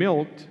couldn't be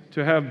milked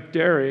to have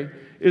dairy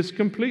is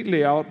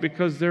completely out,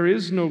 because there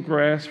is no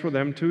grass for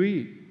them to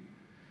eat.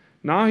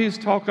 Now he's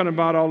talking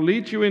about, I'll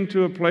lead you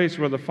into a place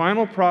where the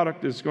final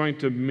product is going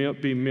to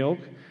be milk,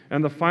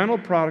 and the final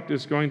product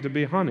is going to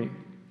be honey.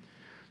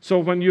 So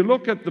when you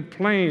look at the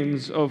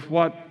plains of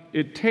what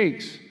it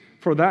takes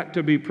for that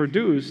to be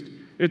produced,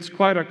 it's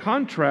quite a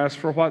contrast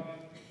for what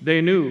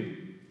they knew.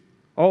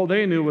 All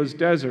they knew was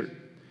desert.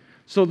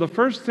 So the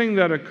first thing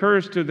that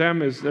occurs to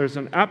them is there's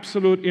an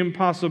absolute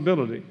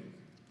impossibility.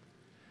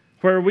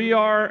 Where we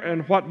are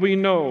and what we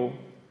know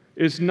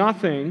is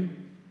nothing,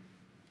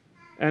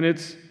 and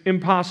it's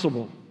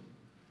impossible.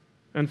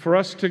 And for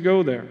us to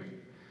go there.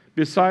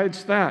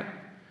 Besides that,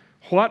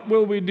 what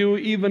will we do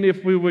even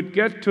if we would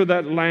get to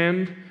that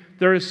land?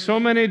 There is so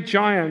many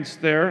giants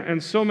there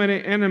and so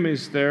many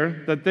enemies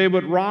there that they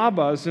would rob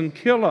us and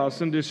kill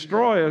us and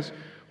destroy us,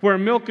 where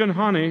milk and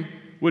honey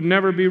would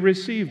never be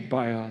received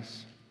by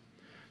us.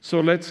 So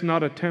let's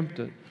not attempt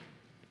it.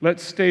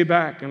 Let's stay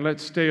back and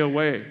let's stay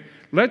away.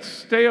 Let's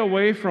stay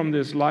away from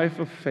this life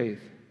of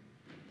faith,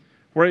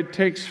 where it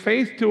takes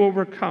faith to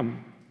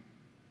overcome.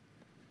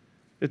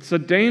 It's a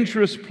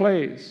dangerous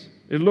place.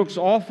 It looks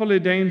awfully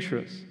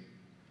dangerous.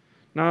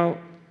 Now,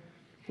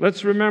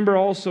 let's remember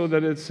also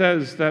that it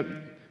says that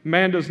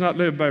man does not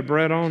live by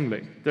bread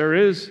only. There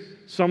is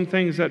some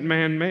things that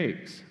man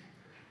makes,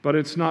 but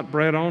it's not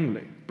bread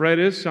only. Bread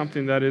is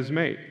something that is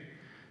made.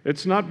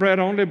 It's not bread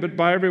only, but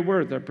by every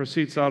word that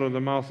proceeds out of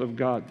the mouth of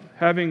God.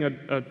 Having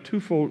a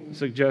twofold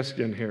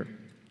suggestion here.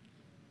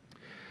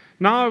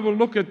 Now I will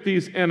look at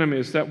these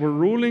enemies that were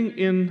ruling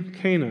in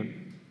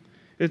Canaan.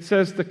 It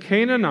says the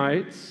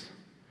Canaanites,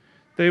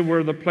 they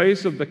were the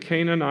place of the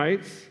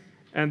Canaanites,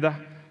 and the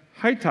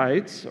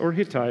Hittites,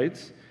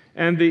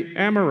 and the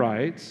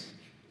Amorites,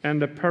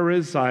 and the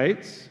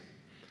Perizzites,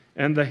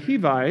 and the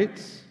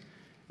Hivites,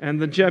 and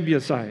the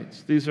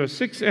Jebusites. These are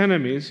 6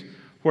 enemies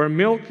where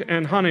milk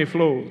and honey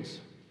flows.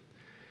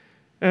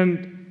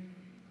 And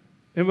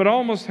it would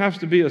almost have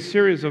to be a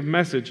series of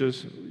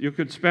messages. You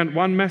could spend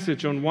one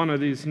message on one of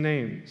these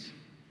names.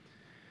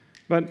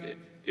 But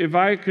if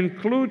I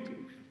conclude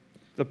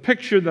the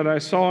picture that I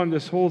saw in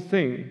this whole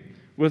thing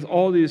with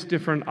all these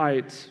different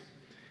ites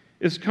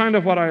is kind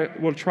of what I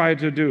will try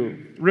to do.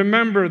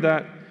 Remember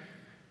that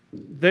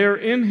they're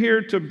in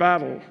here to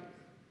battle.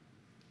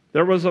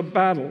 There was a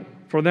battle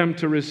for them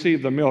to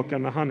receive the milk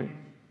and the honey.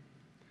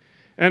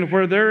 And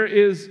where there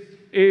is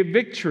a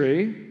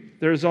victory,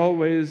 there's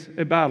always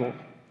a battle.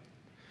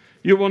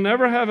 You will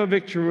never have a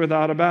victory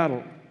without a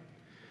battle.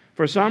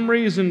 For some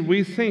reason,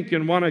 we think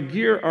and want to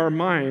gear our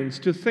minds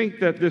to think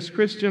that this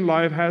Christian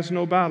life has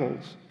no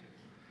battles,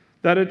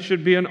 that it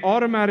should be an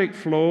automatic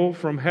flow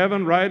from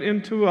heaven right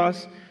into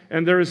us,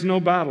 and there is no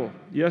battle.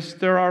 Yes,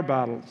 there are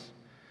battles.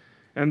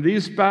 And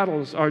these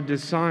battles are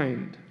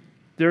designed.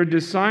 They're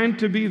designed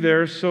to be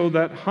there so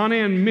that honey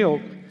and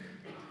milk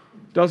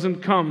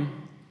doesn't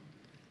come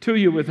to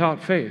you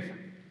without faith,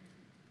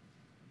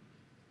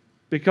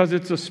 because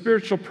it's a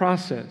spiritual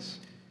process.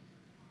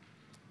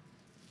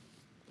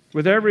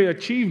 With every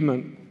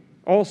achievement,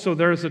 also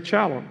there is a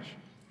challenge.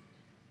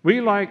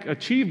 We like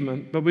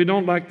achievement, but we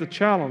don't like the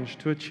challenge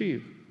to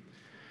achieve.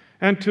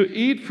 And to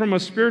eat from a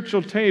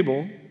spiritual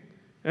table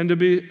and to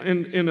be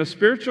in a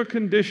spiritual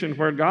condition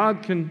where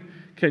God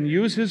can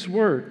use His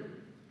Word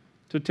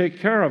to take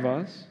care of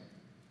us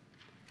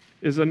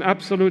is an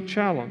absolute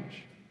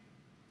challenge.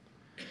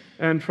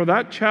 And for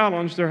that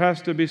challenge, there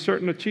has to be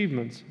certain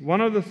achievements.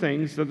 One of the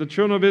things that the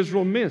children of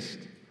Israel missed,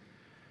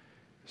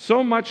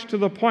 so much to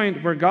the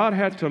point where God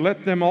had to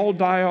let them all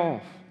die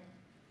off,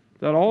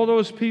 that all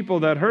those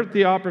people that hurt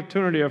the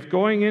opportunity of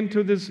going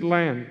into this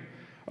land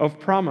of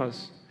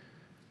promise,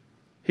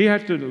 He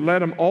had to let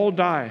them all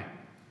die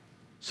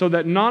so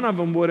that none of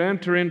them would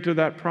enter into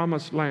that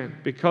promised land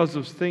because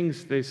of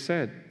things they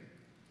said,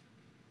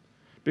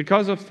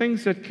 because of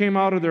things that came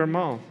out of their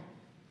mouth.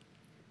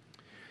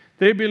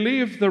 They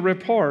believed the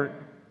report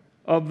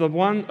of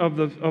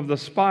the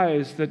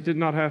spies that did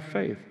not have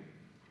faith.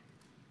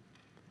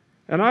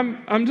 And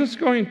I'm just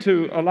going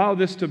to allow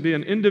this to be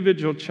an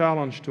individual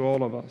challenge to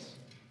all of us.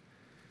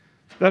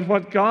 That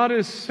what God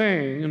is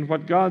saying and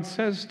what God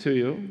says to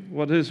you,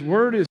 what His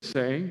Word is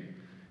saying,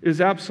 is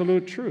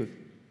absolute truth.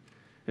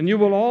 And you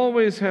will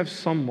always have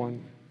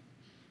someone.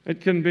 It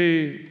can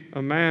be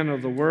a man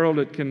of the world,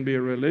 it can be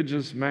a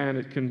religious man,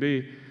 it can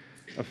be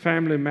a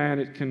family man,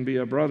 it can be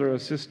a brother, a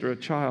sister, a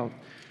child,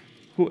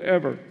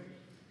 whoever.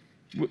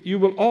 You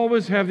will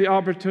always have the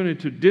opportunity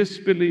to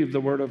disbelieve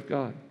the Word of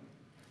God.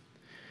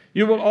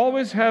 You will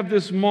always have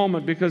this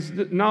moment because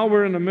now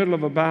we're in the middle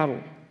of a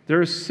battle. There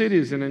are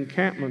cities and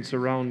encampments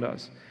around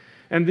us.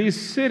 And these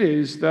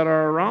cities that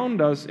are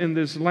around us in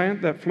this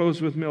land that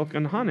flows with milk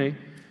and honey,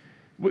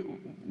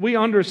 we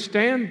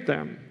understand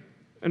them.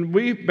 And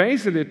we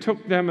basically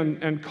took them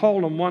and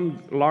called them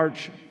one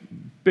large,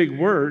 big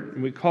word,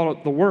 and we call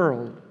it the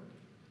world.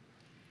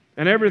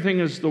 And everything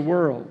is the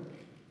world.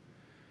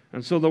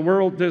 And so the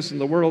world this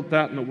and the world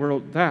that and the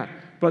world that.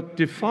 But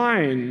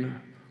define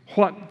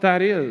what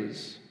that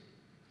is.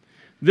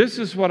 This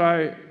is what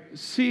I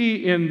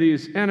see in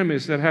these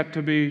enemies that had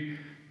to be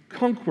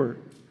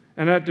conquered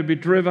and had to be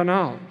driven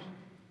out.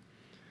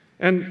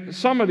 And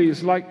some of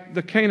these, like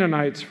the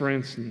Canaanites, for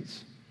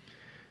instance,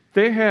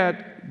 they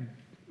had,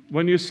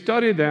 when you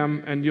study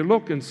them and you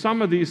look, and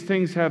some of these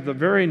things have the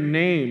very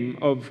name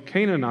of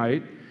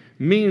Canaanite,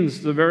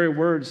 means the very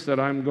words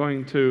that I'm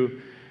going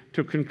to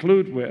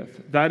conclude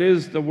with. That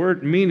is the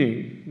word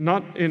meaning,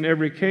 not in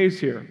every case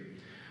here.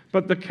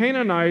 But the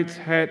Canaanites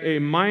had a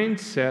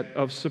mindset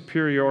of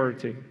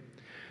superiority,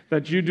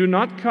 that you do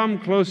not come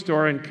close to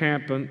our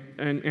encampment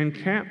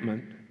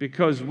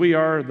because we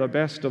are the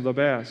best of the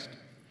best.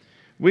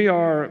 We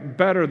are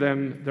better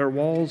than their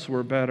walls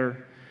were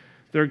better.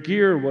 Their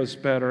gear was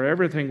better.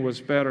 Everything was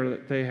better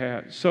that they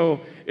had. So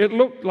it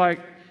looked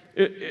like,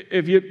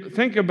 if you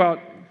think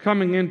about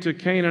coming into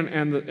Canaan,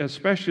 and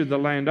especially the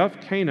land of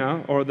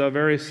Cana, or the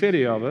very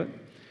city of it,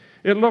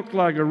 it looked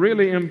like a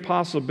really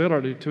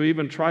impossibility to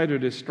even try to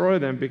destroy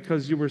them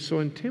because you were so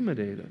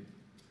intimidated.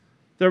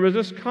 There was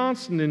this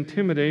constant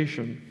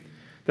intimidation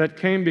that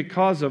came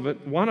because of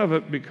it. One of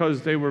it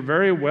because they were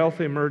very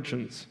wealthy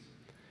merchants.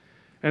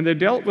 And they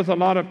dealt with a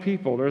lot of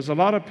people. There's a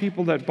lot of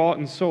people that bought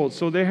and sold.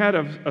 So they had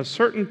a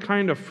certain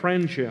kind of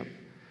friendship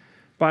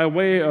by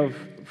way of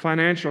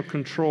financial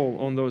control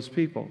on those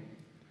people.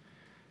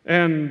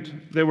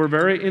 And they were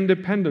very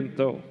independent,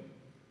 though.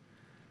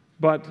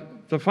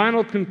 But the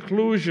final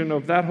conclusion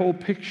of that whole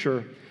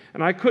picture,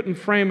 and I couldn't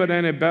frame it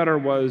any better,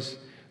 was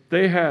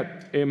they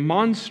had a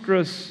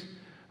monstrous,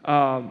 they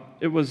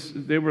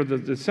were the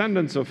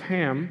descendants of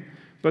Ham,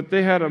 but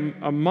they had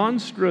a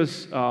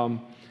monstrous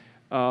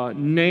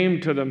name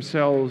to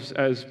themselves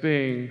as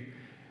being,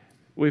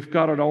 we've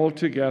got it all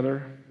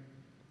together.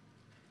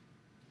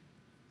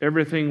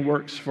 Everything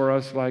works for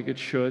us like it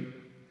should.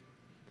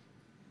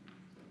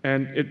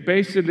 And it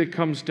basically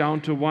comes down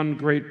to one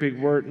great big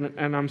word,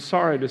 and I'm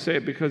sorry to say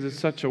it because it's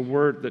such a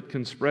word that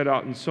can spread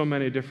out in so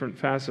many different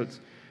facets,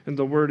 and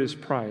the word is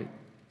pride.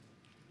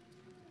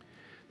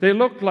 They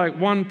looked like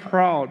one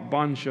proud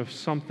bunch of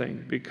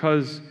something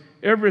because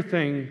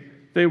everything,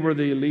 they were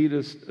the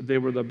elitist, they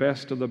were the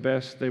best of the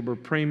best, they were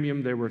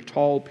premium, they were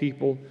tall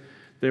people,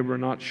 they were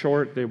not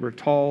short, they were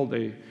tall,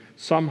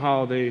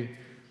 somehow they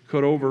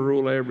could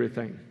overrule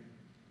everything.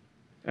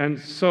 And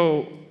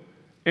so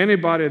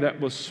anybody that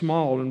was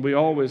small, and we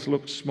always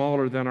looked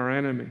smaller than our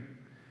enemy,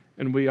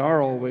 and we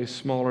are always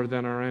smaller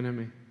than our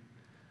enemy,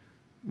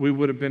 we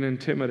would have been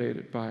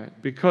intimidated by it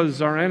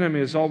because our enemy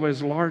is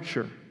always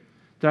larger.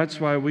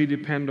 That's why we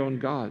depend on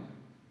God.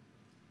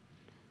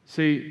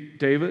 See,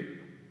 David,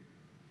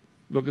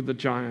 look at the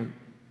giant.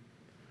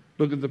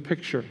 Look at the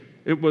picture.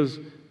 It was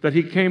that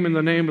he came in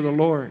the name of the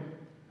Lord,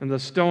 and the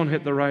stone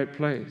hit the right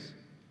place.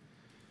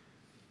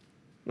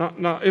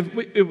 Now,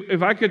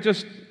 if I could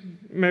just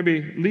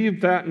maybe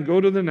leave that and go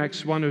to the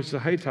next one, who's the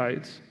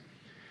Hittites.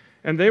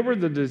 And they were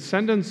the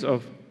descendants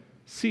of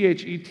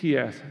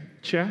Cheth.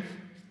 Cheth? I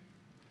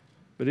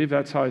believe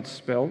that's how it's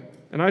spelled.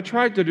 And I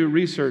tried to do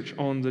research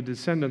on the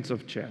descendants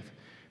of Cheth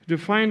to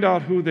find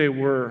out who they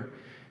were.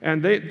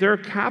 And their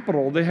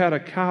capital, they had a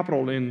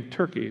capital in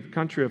Turkey, the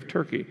country of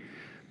Turkey.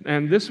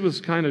 And this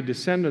was kind of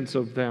descendants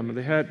of them.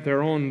 They had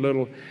their own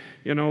little,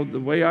 the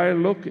way I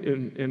look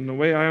in the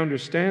way I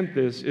understand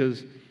this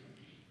is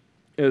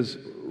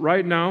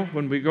right now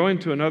when we go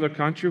into another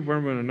country,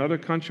 when we're in another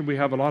country, we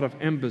have a lot of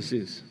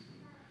embassies.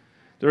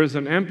 There is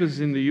an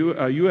embassy in the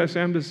U.S.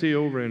 embassy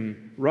over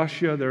in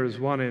Russia. There is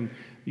one in,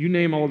 you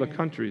name all the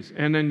countries.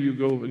 And then you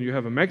go and you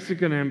have a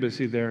Mexican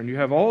embassy there, and you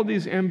have all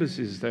these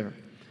embassies there.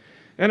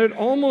 And it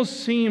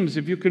almost seems,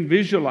 if you can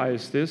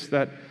visualize this,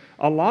 that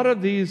a lot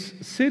of these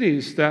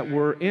cities that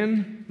were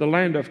in the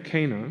land of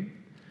Canaan,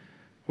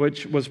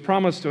 which was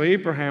promised to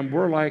Abraham,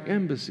 were like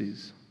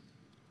embassies.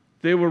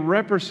 They were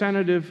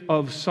representative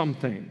of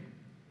something.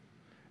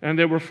 And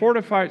they were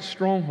fortified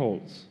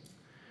strongholds.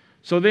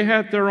 So they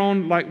had their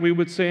own, like we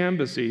would say,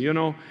 embassy.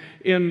 In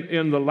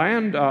the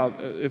land,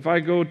 if I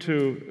go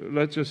to,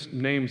 let's just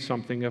name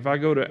something. If I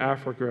go to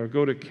Africa or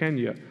go to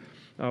Kenya,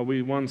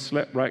 we once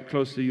slept right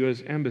close to the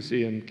U.S.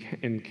 Embassy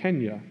in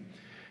Kenya.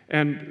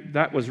 And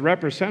that was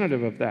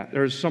representative of that.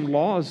 There's some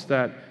laws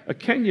that a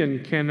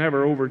Kenyan can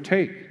never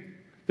overtake.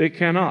 They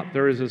cannot.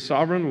 There is a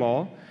sovereign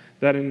law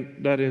that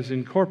is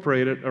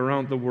incorporated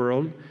around the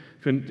world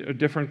in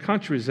different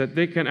countries that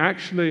they can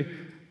actually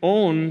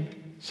own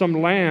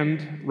some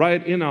land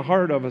right in the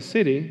heart of a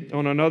city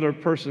on another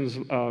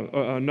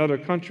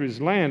country's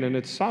land, and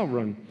it's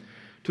sovereign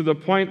to the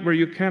point where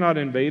you cannot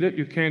invade it,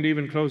 you can't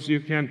even close, you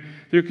can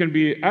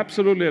be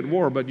absolutely at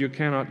war, but you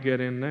cannot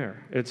get in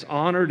there. It's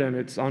honored and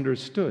it's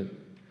understood.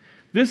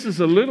 This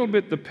is a little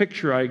bit the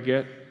picture I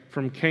get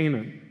from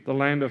Canaan, the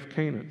land of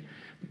Canaan.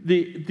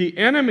 The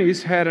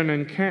enemies had an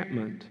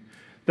encampment.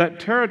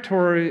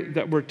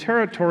 That were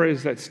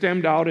territories that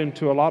stemmed out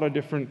into a lot of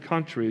different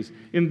countries.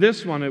 In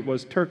this one, it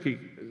was Turkey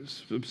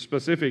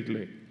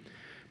specifically.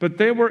 But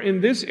they were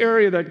in this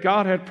area that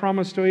God had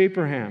promised to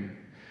Abraham,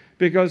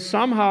 because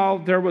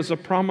somehow there was a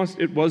promise,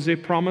 it was a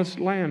promised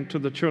land to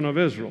the children of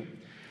Israel.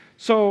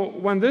 So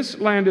when this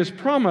land is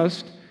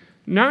promised,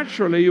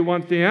 naturally you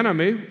want the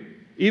enemy,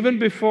 even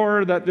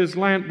before that this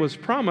land was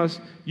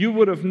promised, you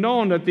would have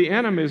known that the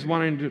enemy is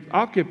wanting to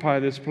occupy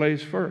this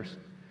place first.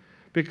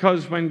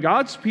 Because when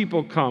God's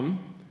people come,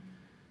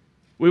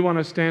 we want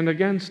to stand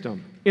against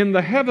them. In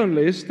the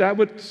heavenlies, that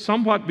would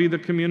somewhat be the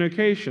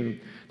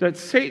communication, that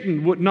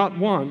Satan would not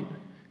want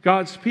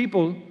God's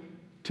people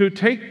to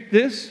take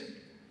this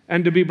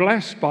and to be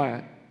blessed by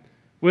it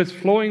with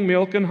flowing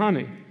milk and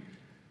honey.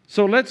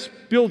 So let's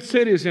build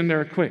cities in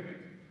there quick.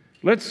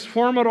 Let's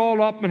form it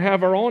all up and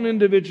have our own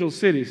individual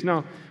cities.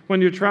 Now, when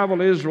you travel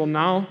to Israel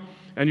now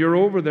and you're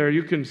over there,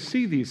 you can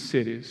see these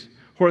cities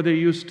where they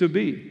used to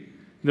be.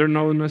 They're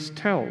known as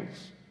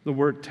tells. The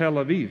word Tel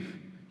Aviv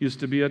used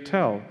to be a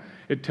tell.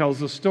 It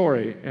tells a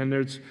story, and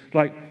there's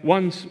like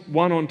one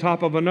on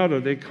top of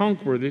another. They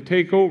conquer, they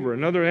take over.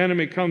 Another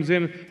enemy comes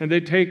in, and they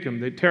take them.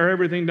 They tear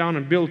everything down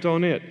and build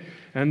on it.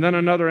 And then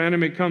another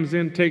enemy comes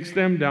in, takes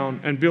them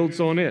down, and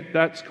builds on it.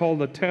 That's called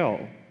a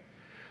tell.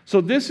 So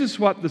this is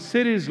what the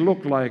cities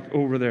look like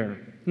over there.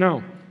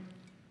 Now,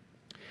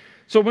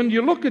 so when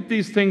you look at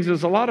these things,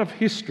 there's a lot of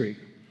history.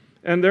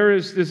 And there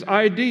is this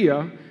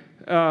idea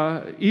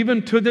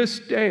even to this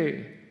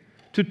day,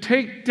 to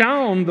take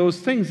down those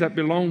things that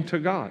belong to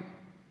God.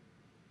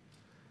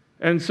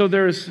 And so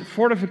there's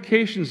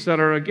fortifications that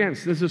are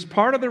against. This is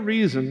part of the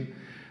reason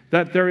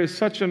that there is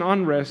such an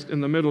unrest in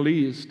the Middle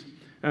East,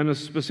 and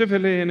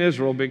specifically in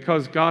Israel,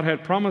 because God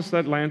had promised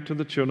that land to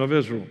the children of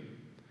Israel.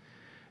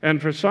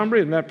 And for some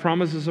reason, that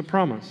promise is a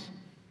promise.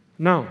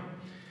 Now,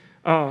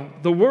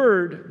 the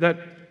word that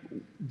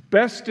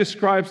best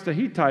describes the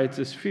Hittites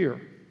is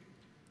fear.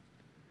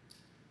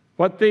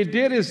 What they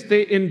did is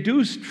they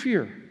induced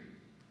fear.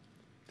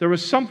 There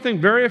was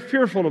something very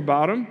fearful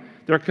about them.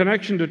 Their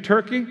connection to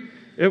Turkey,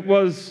 it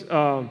was,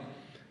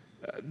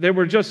 they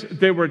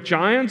were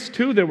giants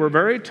too. They were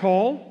very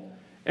tall,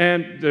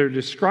 and they're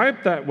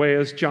described that way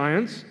as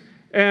giants.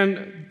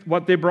 And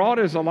what they brought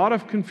is a lot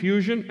of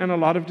confusion and a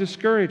lot of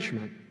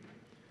discouragement.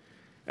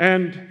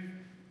 And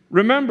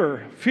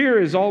remember, fear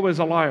is always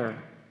a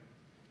liar.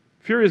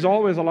 Fear is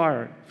always a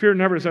liar. Fear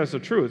never says the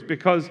truth,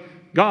 because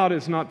God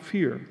is not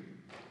fear.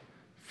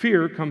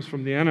 Fear comes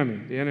from the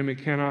enemy. The enemy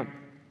cannot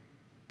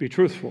be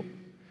truthful.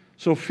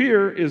 So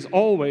fear is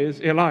always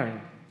a liar.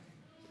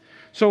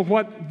 So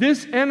what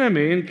this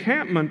enemy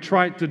encampment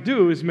tried to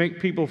do is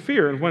make people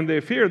fear, and when they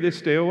fear, they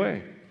stay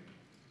away.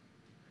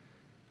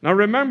 Now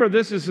remember,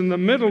 this is in the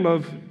middle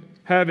of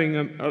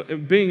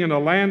being in a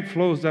land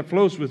that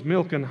flows with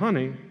milk and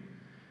honey.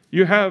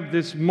 You have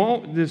this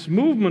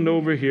movement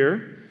over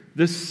here,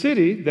 this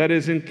city that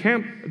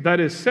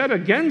is set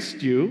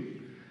against you,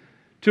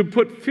 to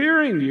put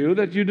fear in you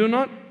that you do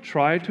not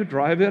try to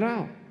drive it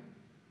out.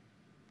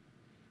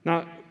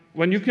 Now,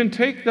 when you can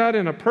take that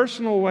in a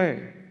personal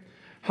way,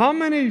 how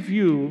many of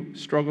you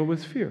struggle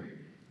with fear?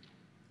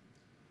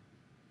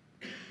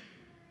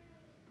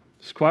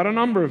 There's quite a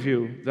number of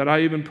you that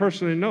I even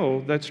personally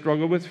know that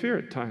struggle with fear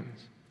at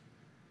times.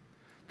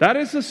 That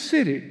is a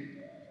city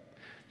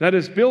that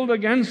is built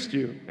against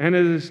you, and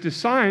it is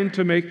designed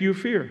to make you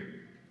fear.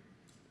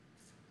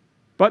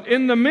 But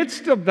in the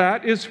midst of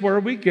that is where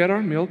we get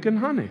our milk and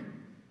honey.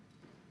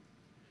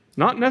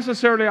 Not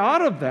necessarily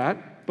out of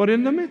that, but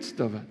in the midst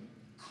of it.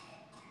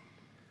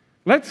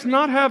 Let's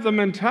not have the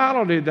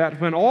mentality that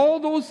when all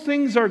those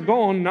things are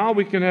gone, now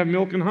we can have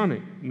milk and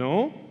honey.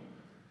 No.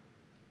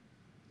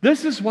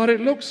 This is what it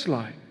looks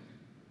like.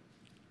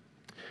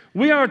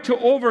 We are to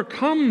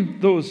overcome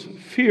those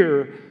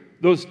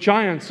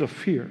giants of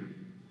fear.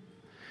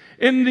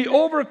 In the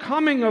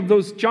overcoming of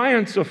those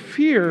giants of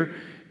fear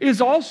is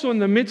also in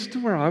the midst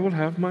where I will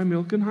have my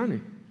milk and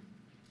honey,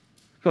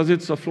 because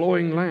it's a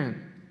flowing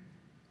land.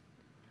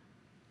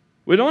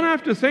 We don't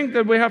have to think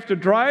that we have to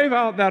drive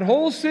out that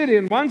whole city,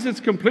 and once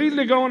it's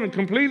completely going and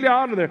completely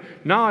out of there,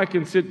 now I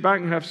can sit back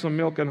and have some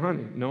milk and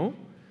honey. No.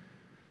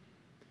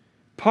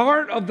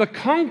 Part of the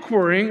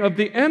conquering of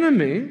the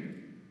enemy,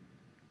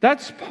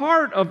 that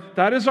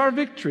is our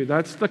victory.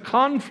 That's the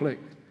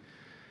conflict.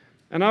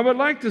 And I would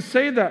like to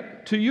say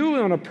that to you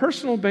on a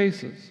personal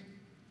basis.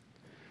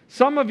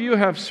 Some of you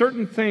have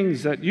certain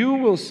things that you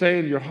will say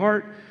in your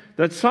heart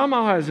that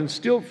somehow has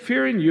instilled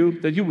fear in you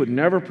that you would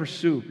never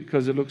pursue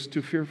because it looks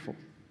too fearful.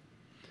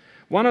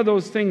 One of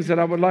those things that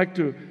I would like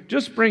to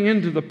just bring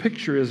into the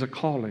picture is a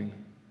calling.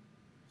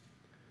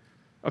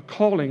 A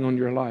calling on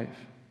your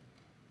life.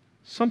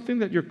 Something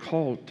that you're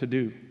called to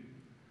do.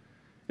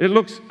 It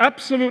looks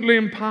absolutely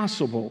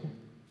impossible.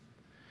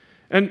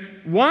 And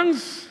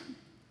once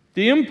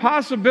the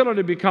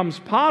impossibility becomes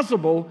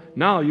possible,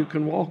 now you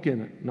can walk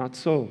in it. Not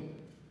so.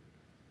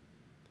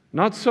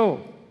 Not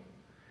so.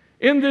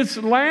 In this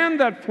land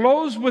that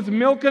flows with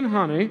milk and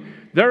honey,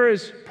 there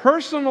is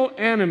personal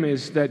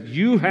enemies that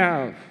you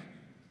have.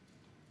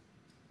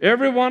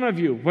 Every one of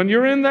you. When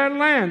you're in that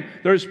land,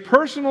 there's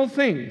personal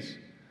things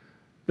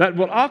that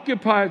will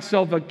occupy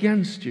itself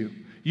against you.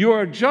 You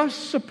are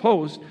just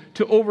supposed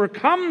to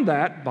overcome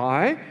that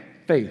by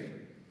faith,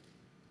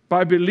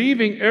 by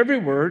believing every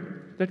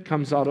word that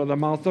comes out of the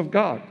mouth of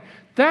God.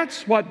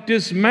 That's what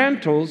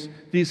dismantles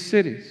these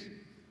cities.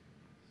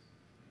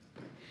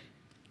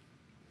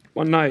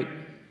 One night,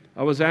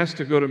 I was asked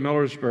to go to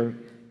Millersburg.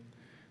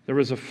 There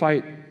was a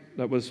fight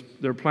they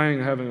were planning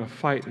on having a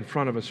fight in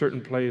front of a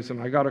certain place,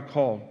 and I got a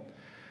call.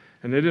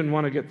 And they didn't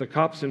want to get the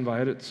cops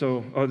invited,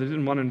 or they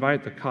didn't want to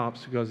invite the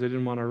cops because they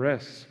didn't want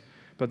arrests.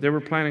 But they were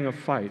planning a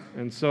fight.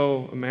 And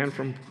so a man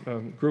from a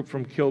group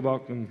from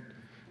Kilbuck, and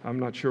I'm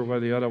not sure why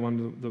the other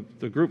one,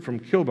 the group from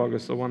Kilbuck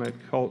is the one that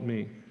called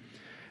me.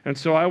 And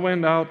so I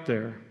went out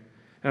there.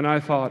 And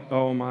I thought,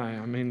 oh my,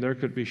 there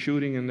could be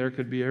shooting and there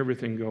could be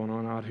everything going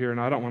on out here,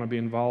 and I don't want to be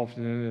involved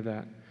in any of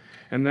that.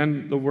 And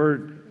then the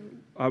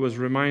word I was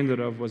reminded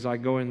of was, I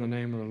go in the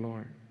name of the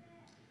Lord.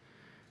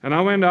 And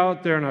I went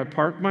out there and I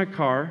parked my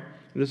car.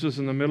 This was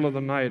in the middle of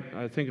the night,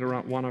 I think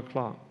around 1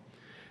 o'clock.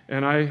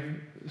 And I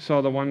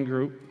saw the one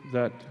group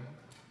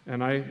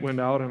and I went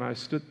out and I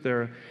stood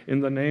there,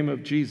 in the name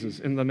of Jesus,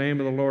 in the name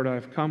of the Lord,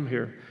 I've come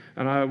here.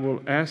 And I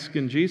will ask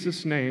in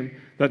Jesus' name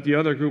that the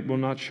other group will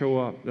not show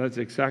up. That's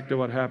exactly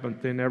what happened.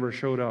 They never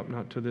showed up,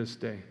 not to this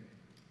day.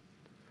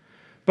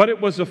 But it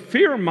was a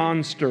fear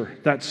monster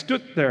that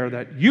stood there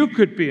that you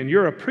could be, and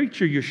you're a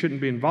preacher, you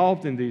shouldn't be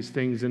involved in these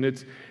things. And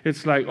it's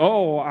like,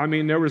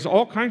 there was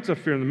all kinds of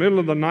fear in the middle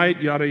of the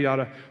night, yada,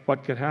 yada,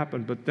 what could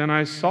happen. But then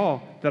I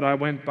saw that I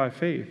went by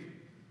faith.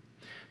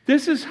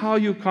 This is how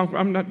you conquer.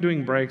 I'm not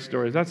doing brag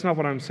stories. That's not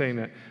what I'm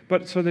saying.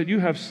 But so that you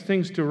have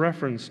things to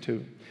reference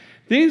to.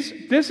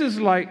 This is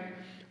like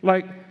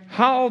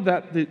how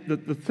that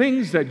the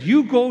things that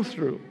you go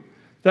through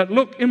that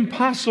look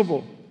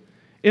impossible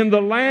in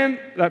the land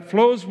that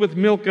flows with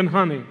milk and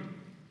honey.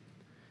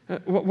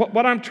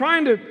 What I'm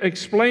trying to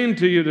explain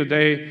to you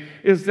today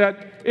is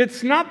that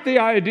it's not the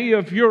idea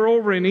of you're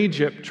over in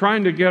Egypt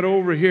trying to get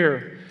over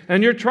here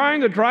and you're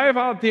trying to drive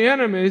out the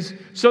enemies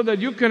so that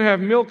you can have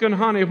milk and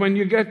honey when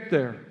you get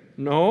there.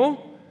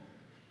 No.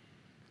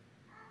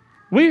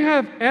 We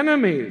have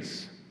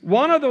enemies.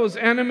 One of those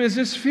enemies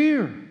is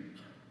fear.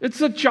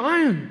 It's a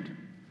giant.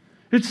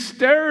 It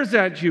stares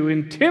at you,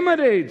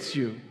 intimidates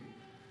you.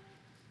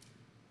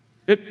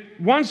 It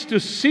wants to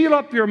seal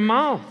up your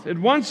mouth. It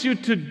wants you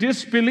to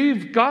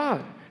disbelieve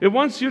God. It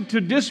wants you to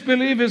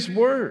disbelieve His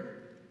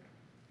Word.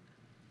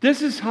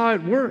 This is how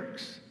it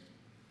works.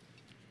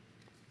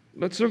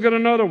 Let's look at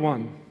another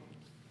one.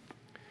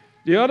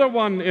 The other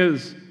one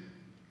is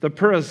the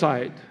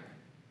parasite.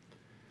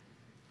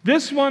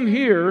 This one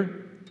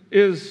here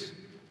is,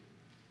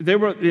 they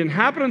were the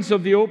inhabitants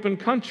of the open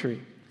country.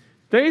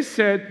 They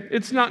said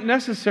it's not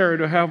necessary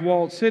to have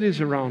walled cities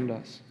around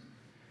us.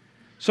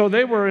 So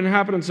they were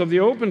inhabitants of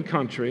the open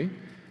country,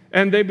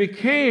 and they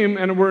became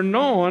and were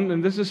known,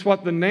 and this is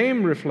what the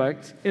name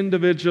reflects,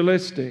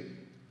 individualistic.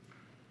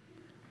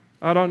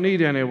 I don't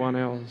need anyone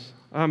else.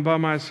 I'm by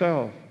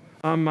myself.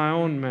 I'm my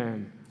own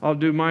man. I'll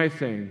do my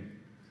thing.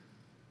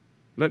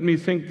 Let me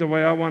think the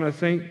way I want to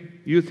think.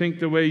 You think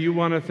the way you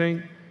want to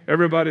think.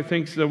 Everybody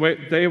thinks the way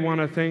they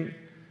want to think.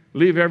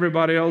 Leave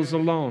everybody else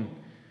alone.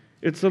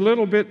 It's a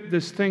little bit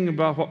this thing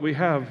about what we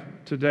have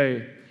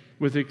today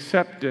with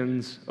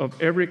acceptance of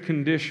every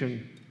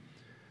condition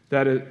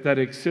that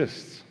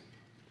exists.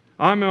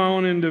 I'm my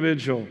own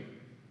individual.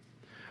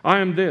 I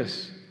am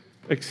this.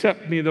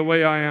 Accept me the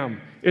way I am.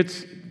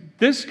 It's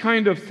this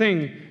kind of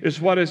thing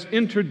is what is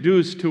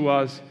introduced to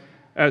us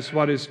as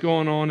what is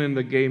going on in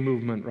the gay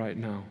movement right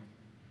now.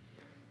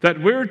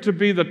 That we're to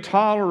be the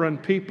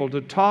tolerant people,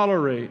 to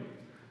tolerate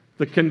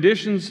the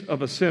conditions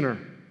of a sinner.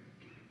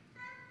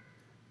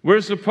 We're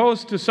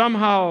supposed to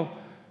somehow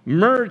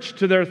merge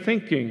to their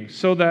thinking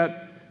so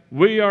that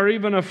we are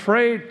even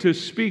afraid to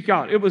speak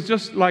out. It was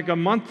just like a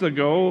month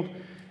ago,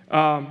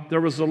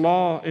 there was a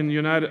law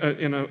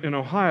in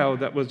Ohio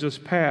that was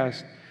just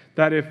passed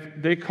that if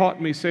they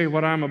caught me say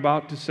what I'm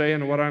about to say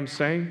and what I'm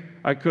saying,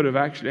 I could have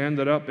actually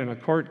ended up in a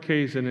court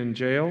case and in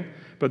jail.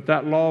 But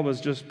that law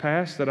was just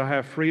passed that I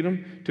have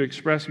freedom to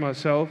express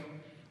myself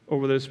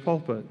over this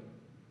pulpit.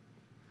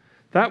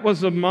 That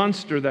was a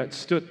monster that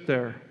stood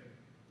there.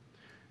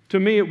 To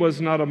me, it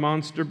was not a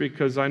monster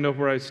because I know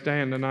where I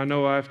stand and I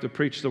know I have to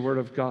preach the Word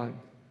of God.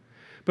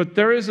 But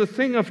there is a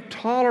thing of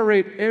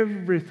tolerate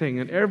everything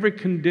and every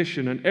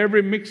condition and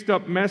every mixed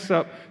up mess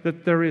up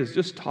that there is.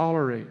 Just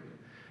tolerate.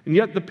 And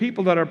yet the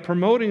people that are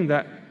promoting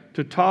that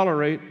to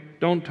tolerate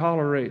don't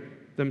tolerate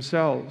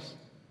themselves.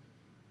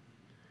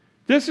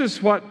 This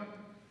is what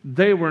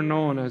they were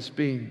known as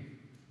being.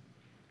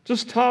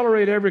 Just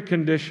tolerate every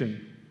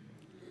condition.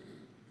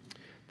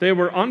 They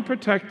were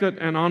unprotected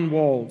and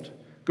unwalled.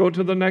 Go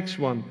to the next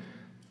one.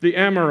 The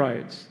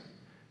Amorites.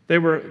 They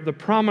were the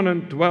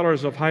prominent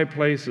dwellers of high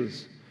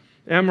places.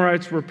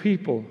 Amorites were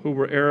people who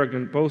were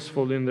arrogant,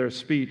 boastful in their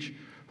speech,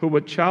 who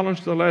would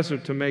challenge the lesser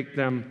to make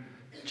them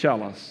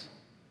jealous.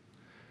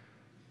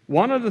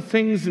 One of the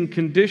things and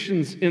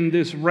conditions in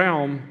this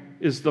realm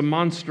is the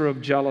monster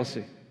of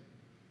jealousy.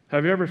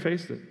 Have you ever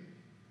faced it?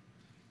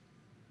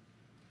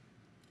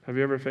 Have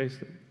you ever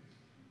faced it?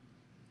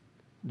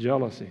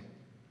 Jealousy.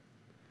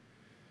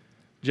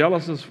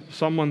 Jealous of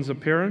someone's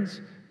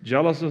appearance,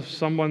 jealous of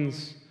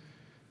someone's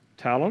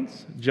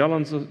talents,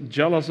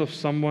 jealous of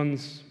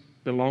someone's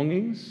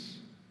belongings.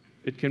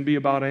 It can be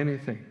about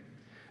anything.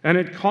 And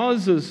it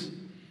causes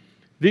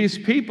these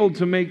people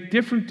to make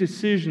different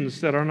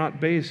decisions that are not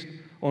based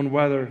on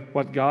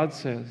what God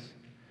says,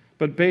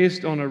 but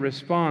based on a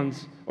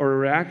response or a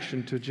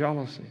reaction to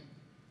jealousy.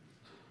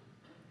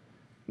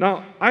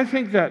 Now, I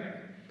think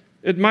that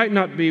it might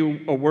not be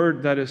a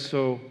word that is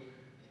so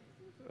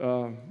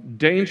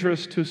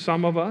dangerous to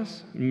some of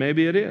us.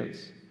 Maybe it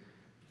is.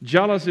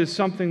 Jealous is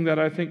something that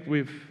I think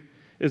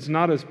it's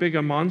not as big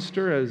a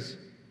monster as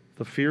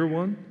the fear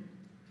one.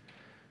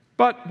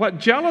 But what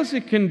jealousy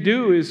can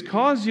do is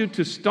cause you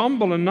to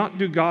stumble and not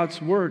do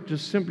God's word.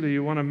 Just simply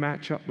you want to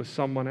match up with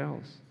someone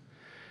else.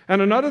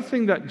 And another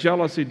thing that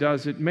jealousy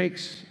does, it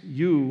makes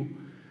you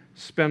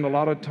spend a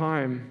lot of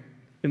time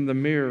in the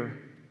mirror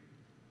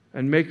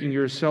and making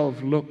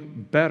yourself look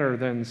better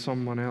than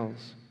someone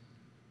else.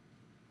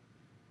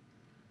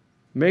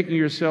 Making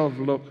yourself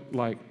look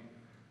like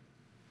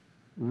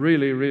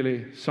really,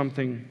 really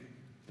something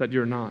that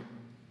you're not.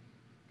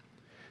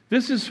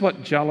 This is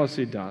what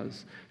jealousy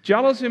does.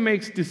 Jealousy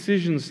makes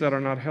decisions that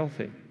are not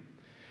healthy.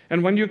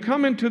 And when you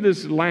come into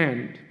this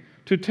land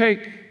to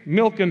take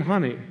milk and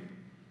honey,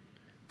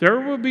 there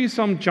will be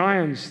some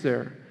giants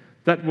there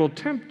that will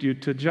tempt you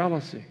to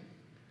jealousy.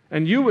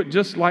 And you would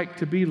just like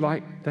to be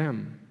like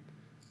them,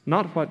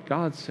 not what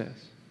God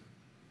says.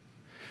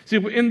 See,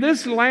 in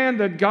this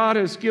land that God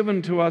has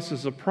given to us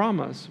as a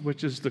promise,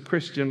 which is the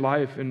Christian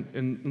life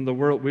in the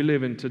world we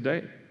live in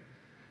today,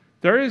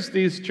 there is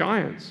these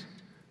giants.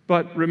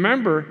 But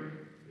remember,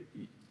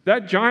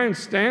 that giant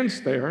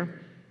stands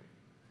there.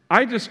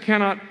 I just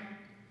cannot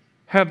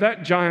have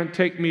that giant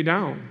take me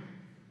down.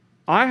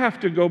 I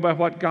have to go by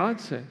what God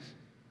says.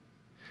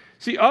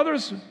 See,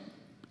 others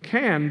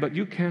can, but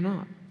you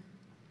cannot.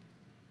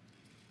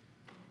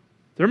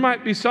 There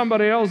might be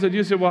somebody else that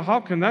you say, well, how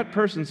can that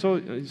person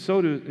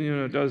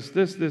does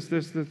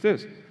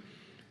this?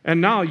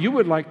 And now you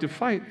would like to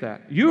fight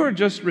that. You are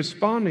just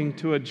responding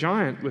to a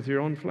giant with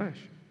your own flesh.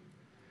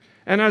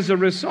 And as a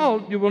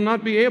result, you will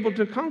not be able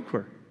to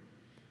conquer.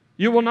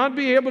 You will not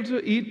be able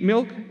to eat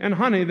milk and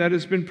honey that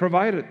has been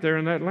provided there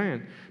in that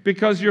land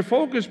because your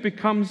focus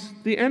becomes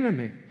the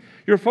enemy.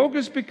 Your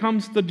focus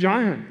becomes the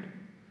giant.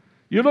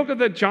 You look at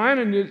that giant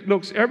and it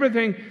looks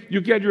everything,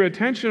 you get your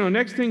attention, and the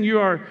next thing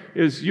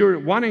you're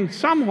wanting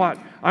somewhat,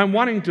 I'm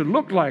wanting to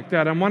look like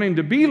that, I'm wanting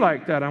to be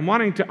like that, I'm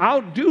wanting to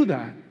outdo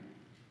that.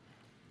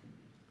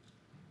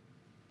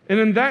 And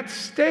in that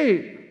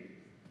state,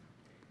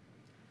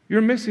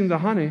 you're missing the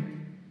honey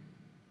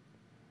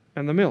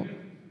and the milk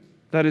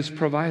that is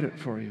provided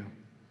for you.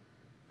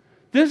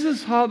 This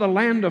is how the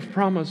land of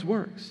promise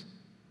works.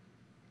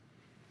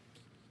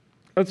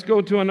 Let's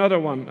go to another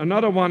one.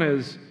 Another one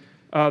is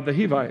the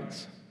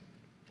Hivites.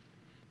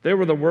 They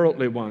were the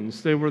worldly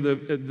ones. They were the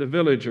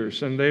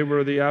villagers, and they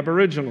were the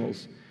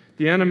aboriginals.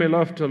 The enemy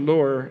loved to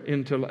lure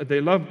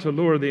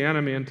the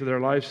enemy into their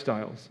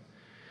lifestyles.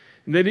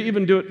 And they'd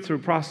even do it through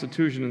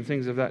prostitution and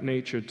things of that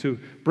nature to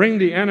bring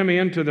the enemy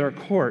into their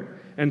court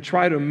and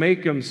try to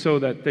make him so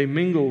that they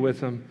mingle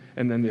with him,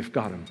 and then they've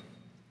got him.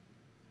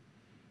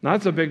 Now,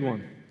 that's a big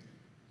one.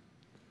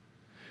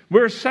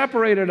 We're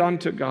separated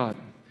unto God.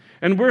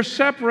 And we're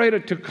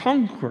separated to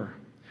conquer.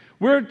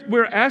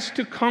 We're asked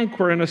to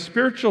conquer in a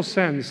spiritual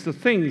sense the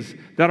things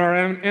that are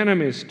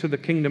enemies to the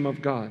kingdom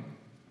of God.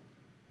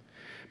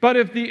 But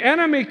if the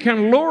enemy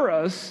can lure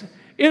us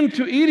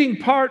into eating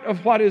part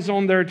of what is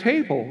on their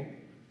table,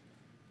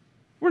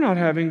 we're not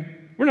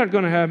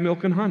going to have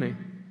milk and honey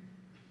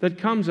that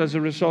comes as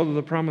a result of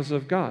the promise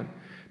of God,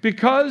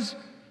 because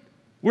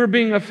we're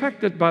being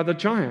affected by the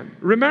giant.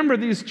 Remember,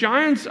 these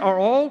giants are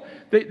all,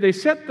 they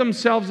set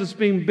themselves as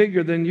being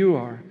bigger than you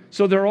are,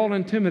 so they're all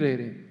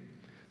intimidating.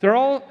 They're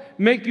all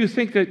make you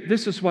think that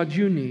this is what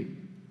you need.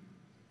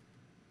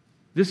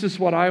 This is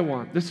what I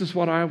want. This is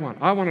what I want.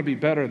 I want to be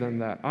better than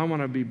that. I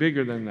want to be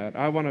bigger than that.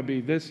 I want to be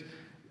this,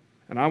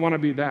 and I want to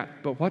be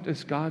that. But what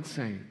is God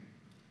saying?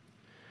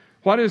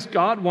 What is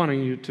God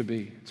wanting you to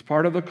be? It's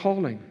part of the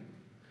calling.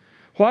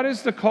 What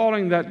is the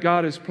calling that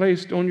God has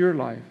placed on your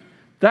life?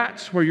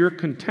 That's where your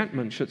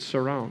contentment should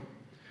surround.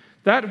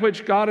 That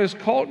which God has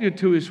called you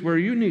to is where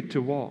you need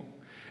to walk.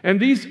 And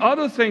these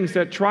other things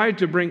that try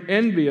to bring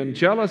envy and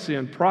jealousy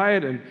and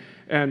pride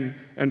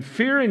and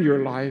fear in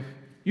your life,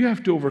 you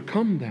have to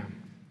overcome them.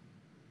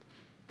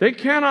 You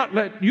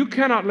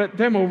cannot let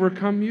them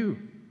overcome you.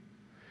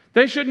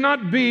 They should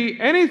not be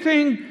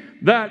anything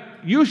that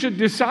you should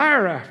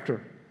desire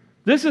after.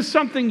 This is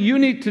something you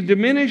need to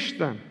diminish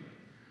them,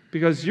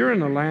 because you're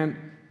in a land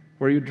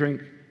where you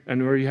drink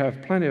and where you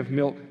have plenty of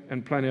milk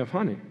and plenty of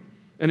honey.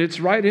 And it's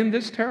right in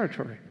this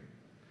territory.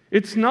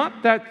 It's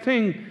not that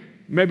thing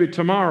maybe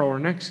tomorrow or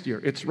next year.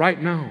 It's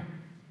right now.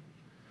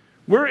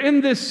 We're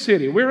in this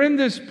city. We're in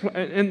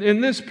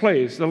this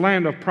place, the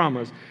land of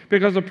promise,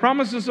 because the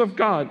promises of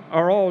God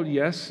are all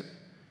yes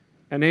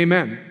and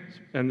amen.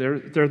 And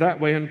they're that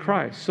way in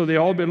Christ. So they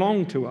all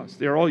belong to us.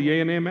 They're all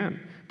yea and amen.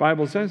 The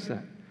Bible says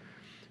that.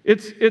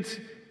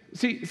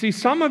 See,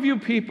 some of you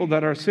people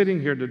that are sitting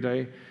here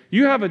today,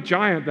 you have a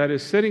giant that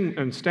is sitting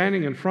and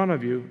standing in front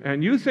of you,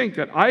 and you think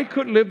that I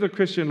could live the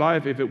Christian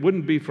life if it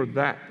wouldn't be for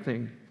that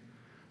thing.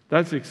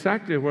 That's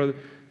exactly where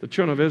the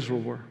children of Israel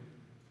were.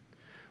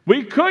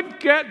 We could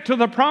get to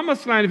the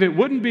promised land if it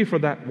wouldn't be for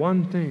that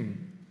one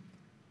thing.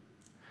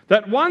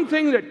 That one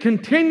thing that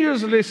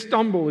continuously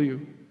stumbles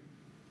you.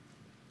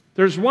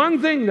 There's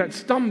one thing that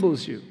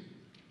stumbles you.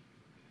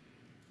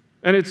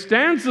 And it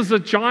stands as a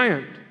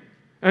giant.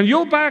 And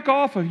you'll back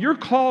off of your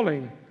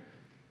calling.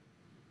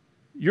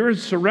 You're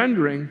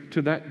surrendering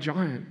to that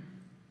giant.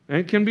 And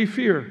it can be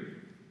fear.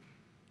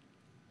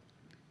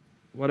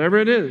 Whatever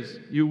it is,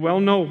 you well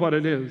know what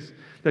it is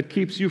that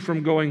keeps you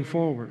from going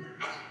forward.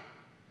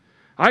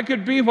 I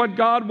could be what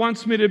God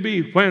wants me to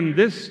be when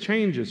this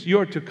changes.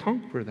 You're to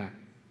conquer that.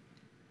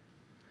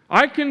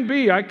 I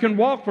can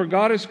walk where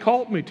God has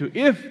called me to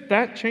if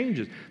that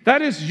changes.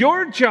 That is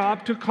your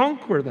job to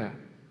conquer that.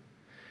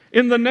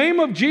 In the name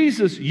of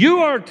Jesus, you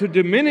are to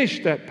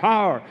diminish that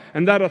power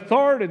and that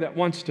authority that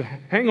wants to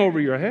hang over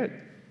your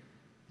head.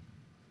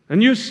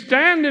 And you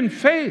stand in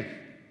faith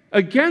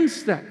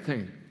against that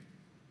thing.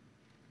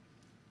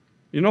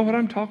 You know what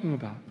I'm talking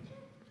about?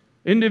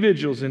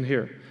 Individuals in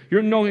here,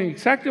 you're knowing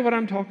exactly what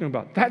I'm talking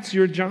about. That's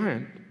your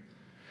giant.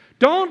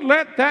 Don't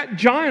let that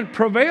giant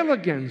prevail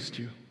against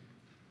you.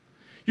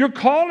 Your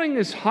calling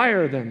is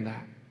higher than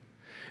that.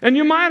 And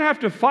you might have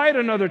to fight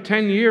another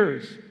 10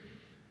 years.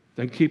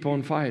 Then keep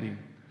on fighting.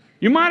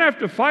 You might have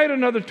to fight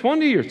another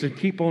 20 years. Then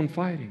keep on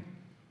fighting.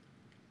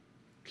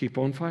 Keep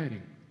on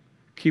fighting.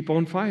 Keep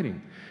on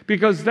fighting.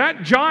 Because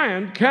that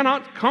giant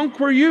cannot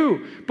conquer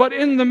you. But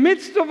in the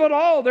midst of it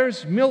all,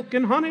 there's milk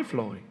and honey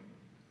flowing.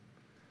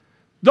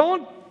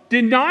 Don't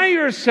deny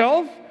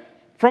yourself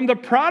from the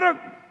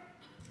product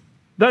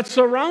that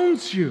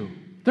surrounds you.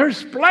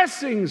 There's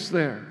blessings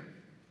there.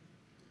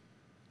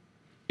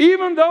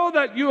 Even though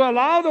that you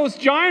allow those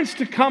giants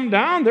to come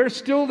down, they're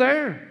still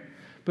there.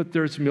 But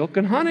there's milk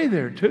and honey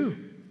there too.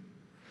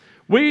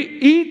 We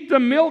eat the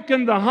milk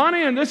and the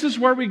honey, and this is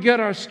where we get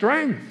our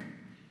strength.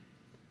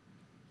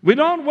 We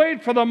don't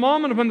wait for the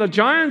moment when the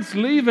giants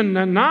leave, and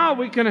then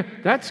now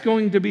that's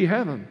going to be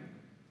heaven.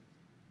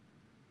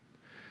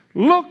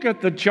 Look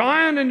at the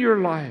giant in your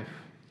life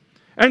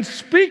and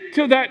speak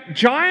to that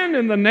giant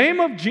in the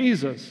name of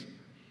Jesus.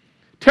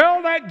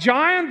 Tell that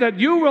giant that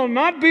you will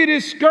not be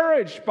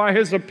discouraged by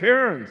his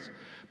appearance,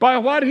 by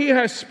what he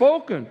has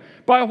spoken,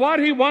 by what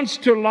he wants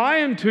to lie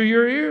into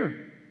your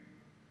ear.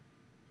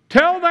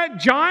 Tell that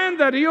giant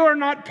that you are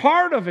not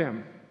part of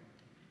him.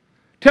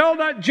 Tell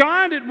that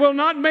giant it will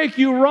not make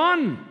you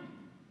run,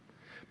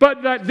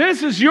 but that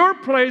this is your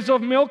place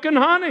of milk and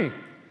honey.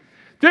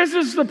 This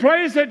is the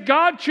place that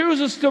God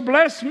chooses to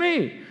bless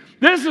me.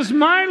 This is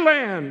my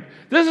land.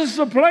 This is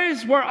the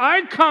place where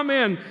I come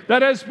in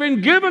that has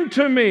been given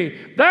to me.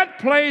 That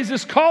place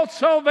is called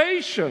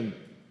salvation.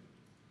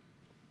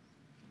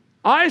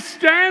 I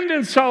stand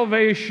in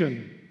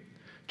salvation.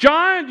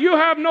 Giant, you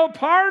have no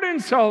part in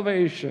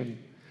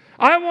salvation.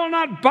 I will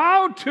not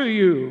bow to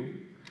you.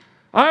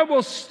 I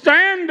will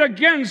stand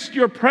against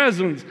your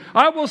presence.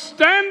 I will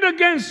stand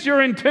against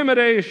your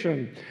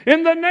intimidation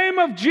in the name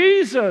of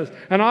Jesus.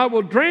 And I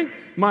will drink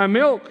my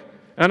milk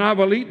and I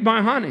will eat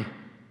my honey.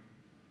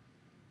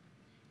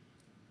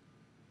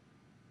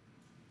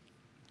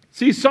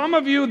 See, some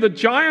of you, the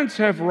giants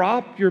have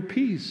robbed your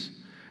peace,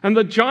 and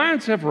the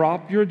giants have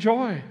robbed your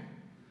joy.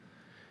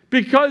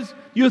 Because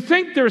you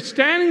think they're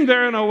standing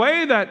there in a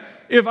way that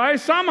if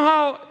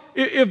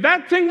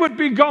that thing would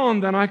be gone,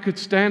 then I could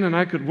stand and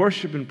I could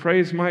worship and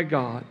praise my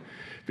God.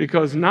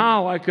 Because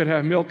now I could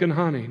have milk and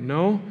honey.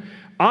 No,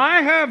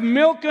 I have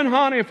milk and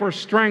honey for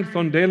strength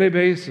on a daily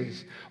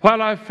basis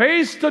while I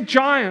face the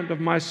giant of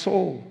my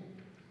soul.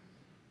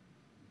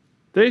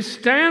 They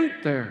stand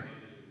there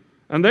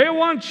and they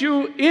want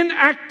you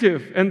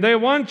inactive and they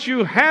want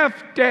you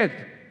half dead.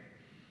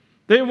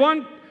 They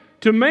want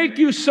to make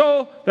you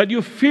so that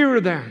you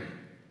fear them.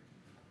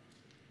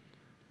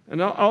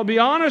 And I'll be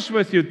honest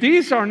with you,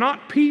 these are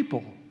not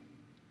people.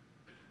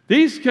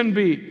 These can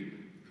be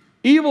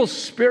evil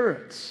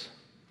spirits.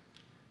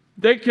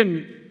 They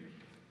can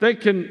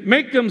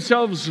make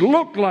themselves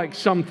look like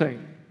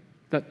something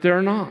that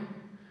they're not.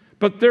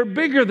 But they're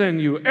bigger than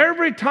you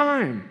every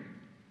time.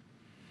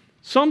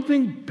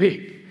 Something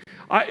big.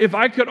 If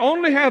I could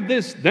only have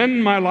this,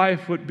 then my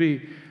life would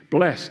be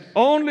blessed.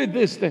 Only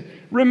this thing.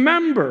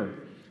 Remember,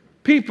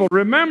 people,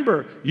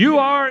 remember, you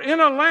are in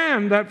a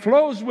land that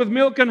flows with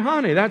milk and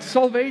honey. That's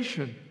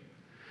salvation.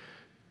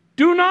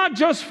 Do not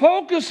just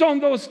focus on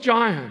those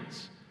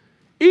giants.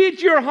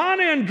 Eat your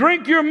honey and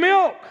drink your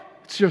milk.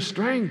 It's your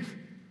strength.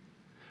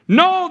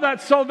 Know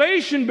that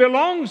salvation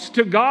belongs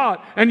to God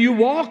and you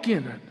walk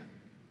in it.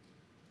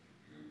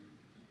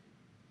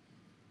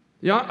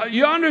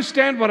 You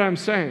understand what I'm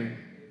saying?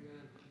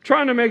 I'm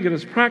trying to make it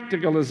as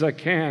practical as I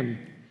can.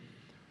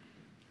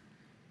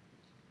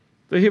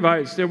 The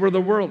Hivites, they were the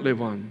worldly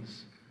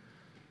ones.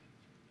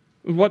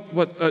 What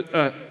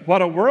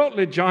a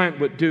worldly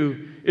giant would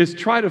do is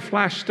try to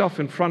flash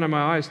stuff in front of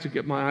my eyes to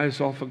get my eyes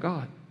off of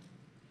God.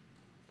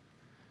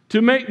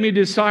 To make me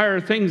desire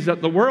things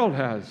that the world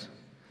has.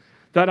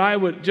 That I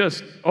would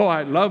just,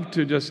 I'd love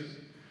to just,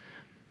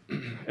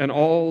 and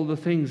all the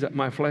things that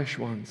my flesh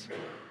wants.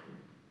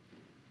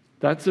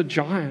 That's a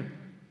giant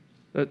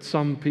that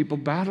some people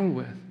battle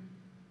with.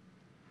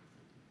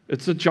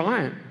 It's a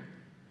giant.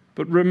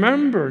 But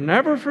remember,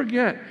 never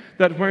forget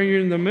that when you're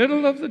in the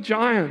middle of the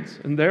giants,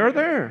 and they're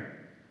there,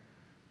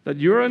 that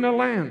you're in a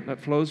land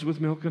that flows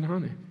with milk and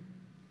honey.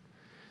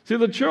 See,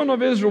 the children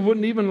of Israel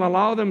wouldn't even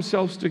allow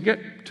themselves to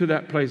get to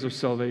that place of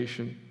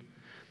salvation.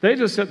 They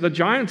just said, the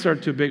giants are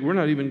too big. We're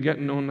not even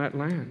getting on that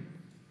land.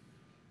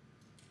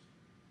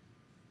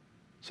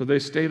 So they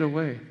stayed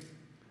away.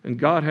 And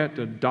God had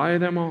to die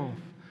them off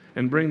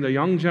and bring the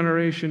young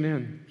generation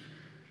in.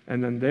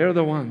 And then they're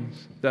the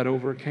ones that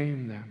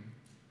overcame them.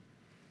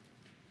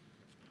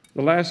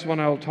 The last one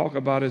I'll talk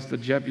about is the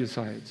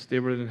Jebusites. They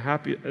were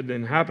the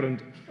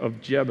inhabitant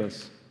of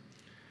Jebus.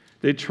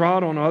 They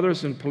trod on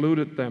others and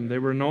polluted them. They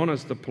were known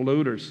as the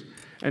polluters.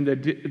 And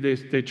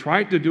they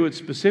tried to do it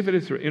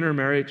specifically through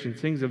intermarriage and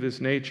things of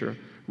this nature,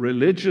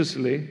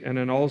 religiously and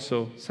then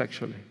also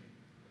sexually.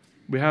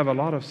 We have a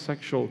lot of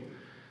sexual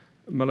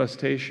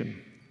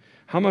molestation.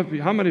 How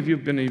many of you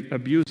have been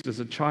abused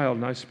as a child?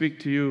 And I speak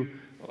to you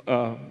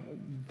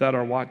that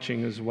are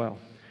watching as well.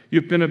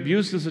 You've been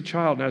abused as a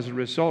child, and as a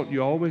result,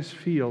 you always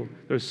feel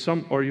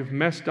or you've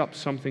messed up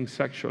something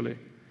sexually,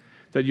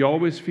 that you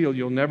always feel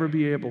you'll never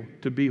be able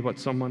to be what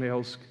someone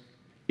else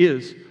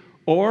is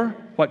or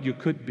what you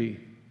could be.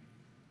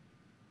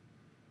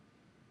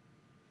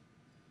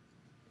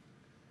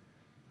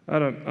 I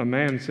had a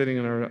man sitting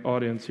in our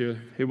audience here.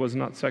 He was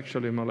not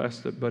sexually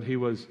molested, but he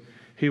was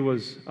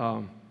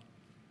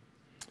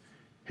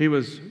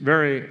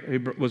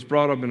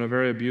brought up in a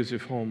very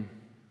abusive home.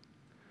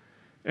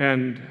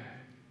 And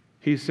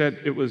he said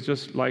it was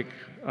just like,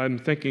 I'm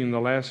thinking the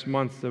last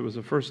month, there was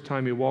the first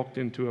time he walked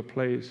into a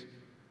place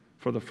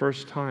for the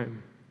first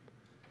time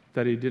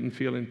that he didn't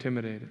feel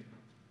intimidated.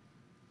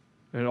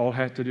 And it all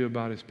had to do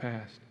about his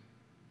past.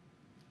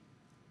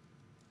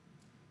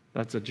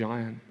 That's a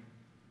giant.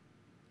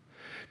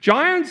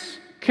 Giants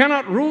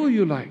cannot rule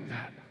you like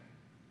that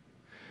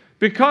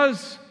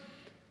because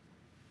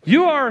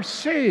you are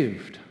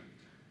saved.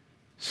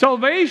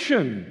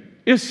 Salvation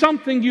is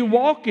something you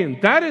walk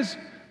in. That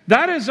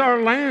is our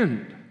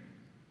land.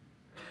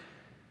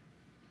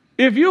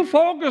 If you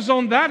focus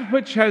on that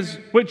which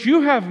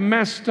you have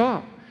messed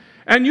up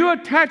and you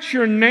attach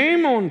your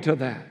name onto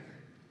that,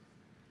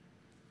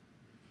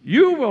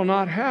 you will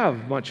not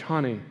have much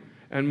honey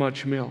and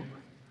much milk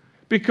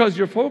because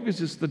your focus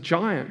is the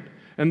giant.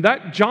 And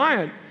that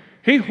giant,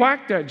 he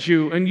whacked at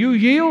you and you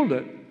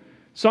yielded.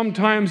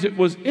 Sometimes it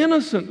was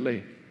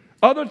innocently.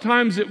 Other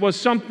times it was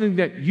something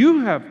that you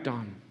have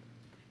done.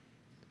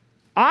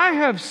 I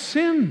have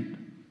sinned.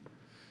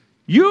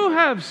 You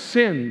have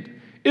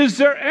sinned. Is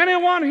there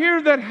anyone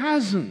here that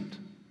hasn't?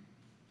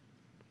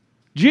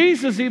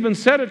 Jesus even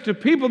said it to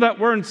people that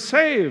weren't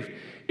saved.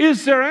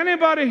 Is there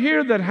anybody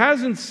here that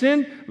hasn't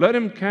sinned? Let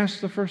him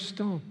cast the first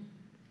stone.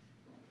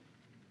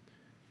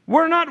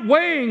 We're not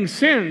weighing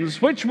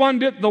sins, which one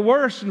did the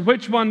worst and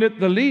which one did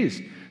the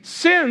least.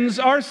 Sins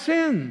are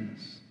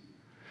sins.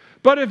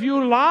 But if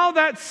you allow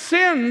that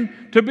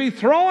sin to be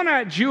thrown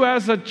at you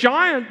as a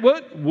giant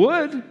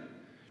would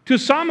to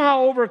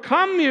somehow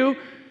overcome you,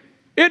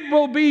 It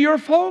will be your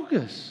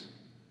focus.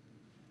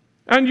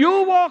 And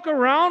you'll walk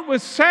around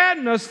with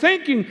sadness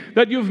thinking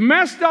that you've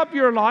messed up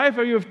your life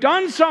or you've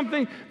done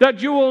something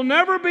that you will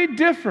never be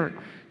different.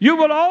 You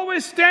will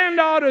always stand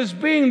out as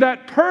being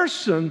that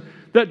person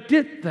that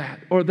did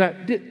that or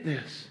that did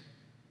this.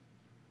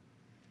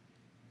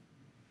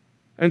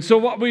 And so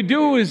what we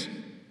do is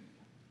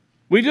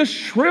we just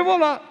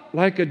shrivel up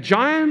like a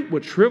giant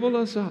would shrivel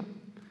us up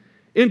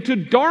into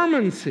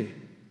dormancy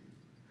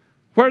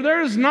where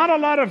there is not a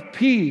lot of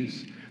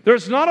peace.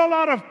 There's not a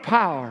lot of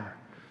power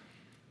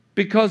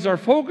because our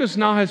focus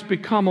now has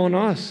become on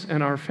us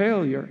and our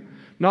failure,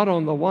 not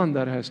on the one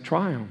that has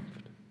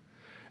triumphed.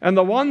 And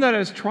the one that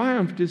has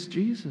triumphed is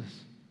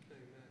Jesus.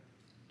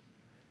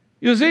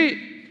 You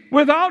see,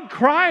 without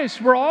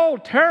Christ, we're all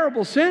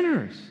terrible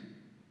sinners.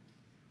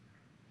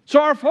 So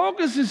our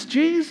focus is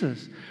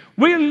Jesus.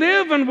 We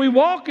live and we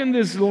walk in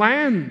this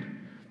land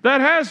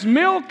that has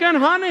milk and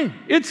honey.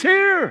 It's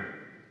here.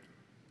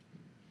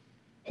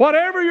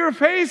 Whatever you're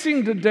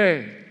facing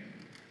today,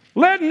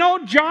 let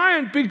no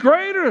giant be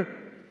greater,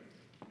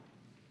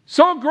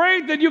 so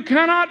great that you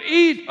cannot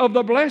eat of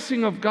the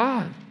blessing of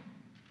God.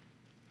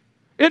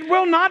 It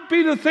will not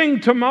be the thing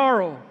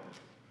tomorrow.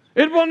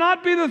 It will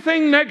not be the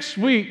thing next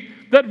week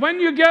that when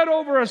you get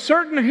over a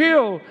certain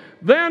hill,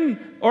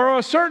 then, or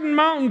a certain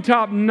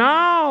mountaintop,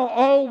 now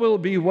all will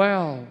be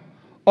well.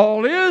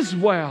 All is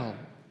well.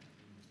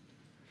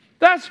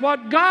 That's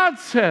what God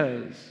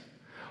says.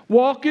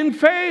 Walk in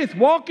faith.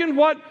 Walk in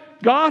what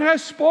God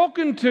has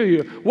spoken to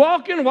you.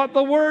 Walk in what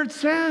the Word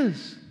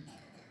says.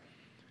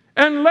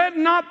 And let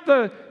not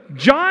the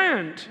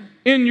giant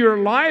in your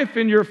life,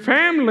 in your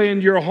family,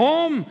 in your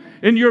home,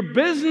 in your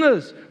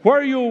business,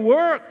 where you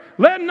work,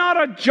 let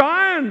not a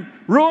giant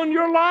ruin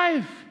your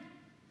life.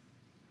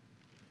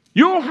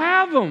 You'll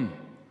have them,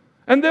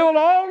 and they will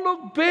all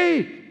look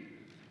big.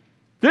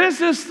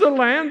 This is the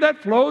land that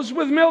flows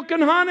with milk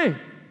and honey.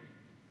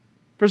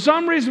 For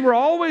some reason, we're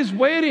always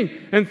waiting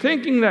and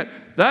thinking that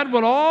that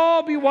will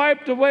all be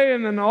wiped away,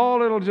 and then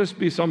it'll just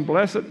be some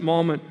blessed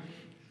moment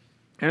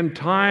and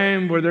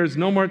time where there's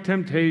no more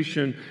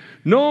temptation,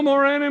 no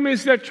more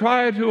enemies that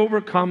try to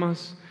overcome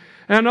us.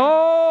 And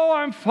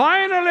I'm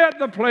finally at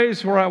the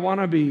place where I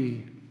want to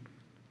be.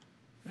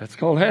 That's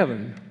called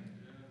heaven.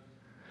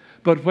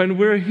 But when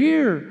we're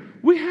here,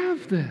 we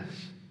have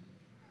this.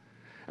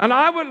 And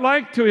I would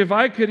like to, if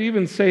I could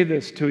even say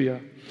this to you,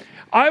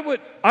 I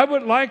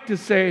would like to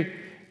say,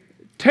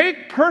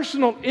 take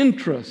personal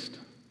interest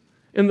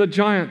in the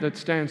giant that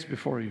stands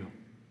before you.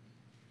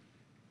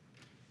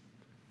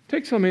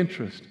 Take some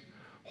interest.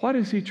 What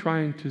is he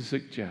trying to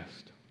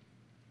suggest?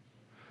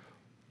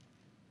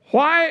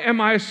 Why am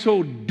I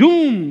so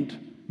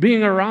doomed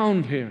being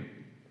around him?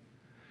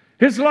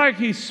 It's like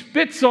he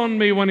spits on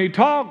me when he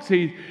talks.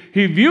 He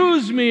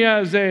views me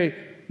as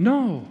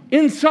no.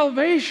 In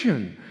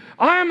salvation,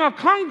 I am a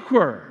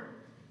conqueror.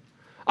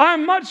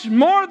 I'm much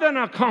more than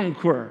a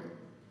conqueror.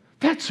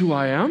 That's who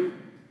I am.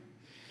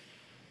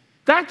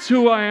 That's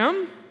who I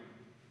am.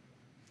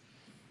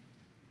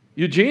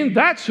 Eugene,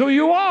 that's who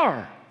you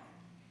are.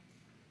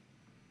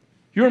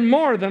 You're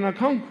more than a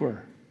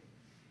conqueror.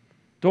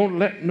 Don't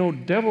let no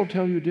devil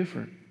tell you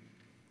different.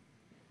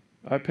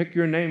 I picked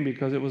your name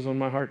because it was on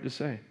my heart to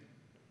say.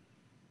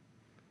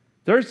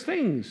 There's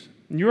things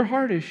in your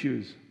heart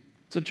issues.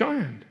 It's a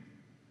giant.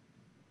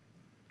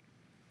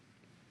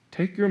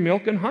 Take your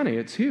milk and honey.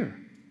 It's here.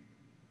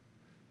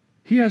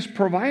 He has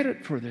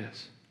provided for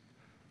this.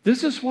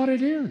 This is what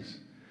it is.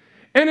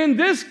 And in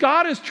this,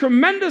 God is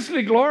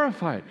tremendously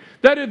glorified.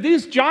 That if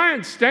these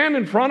giants stand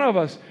in front of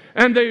us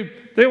and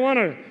they want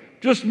to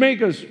just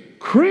make us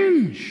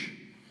cringe,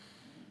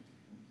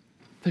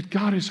 that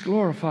God is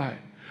glorified.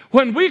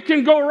 When we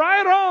can go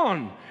right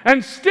on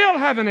and still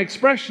have an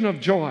expression of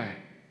joy.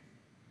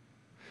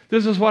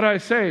 This is what I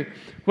say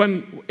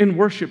when in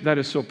worship that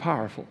is so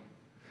powerful.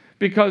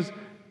 Because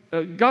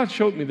God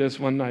showed me this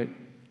one night,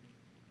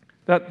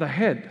 that the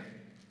head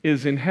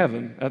is in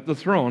heaven at the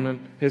throne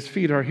and his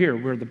feet are here,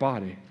 we're the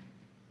body.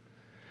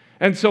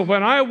 And so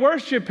when I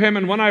worship him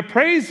and when I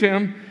praise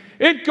him,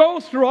 it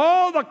goes through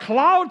all the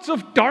clouds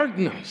of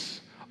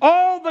darkness,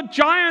 all the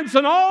giants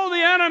and all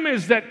the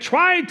enemies that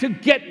try to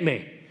get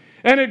me.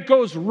 And it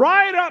goes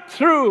right up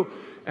through,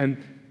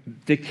 and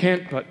they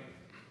can't but.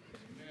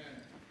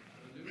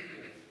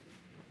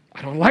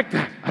 I don't like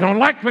that. I don't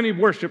like when he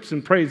worships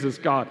and praises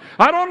God.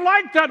 I don't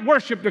like that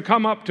worship to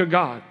come up to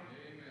God.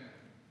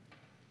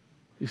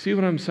 You see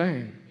what I'm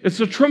saying? It's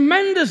a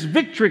tremendous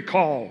victory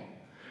call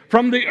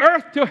from the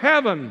earth to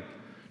heaven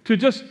to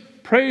just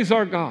praise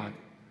our God.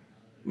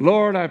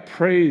 Lord, I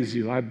praise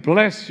you. I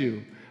bless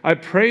you. I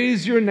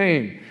praise your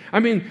name.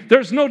 I mean,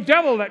 there's no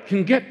devil that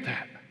can get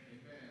that.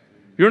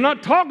 You're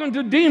not talking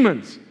to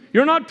demons.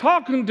 You're not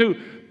talking to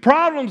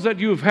problems that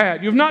you've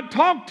had. You've not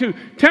talked to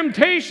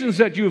temptations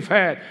that you've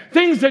had,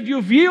 things that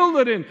you've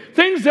yielded in,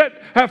 things that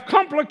have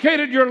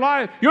complicated your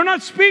life. You're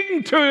not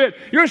speaking to it.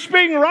 You're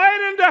speaking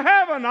right into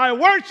heaven. I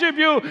worship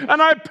you and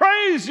I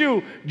praise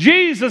you,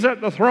 Jesus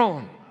at the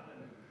throne.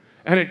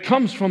 And it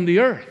comes from the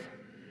earth.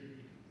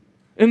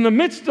 in the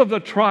midst of the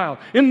trial,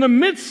 in the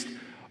midst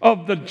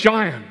of the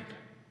giant.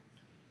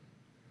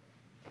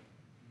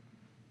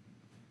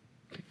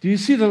 Do you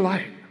see the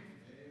light?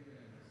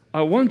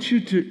 I want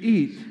you to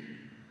eat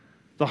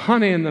the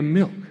honey and the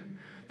milk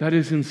that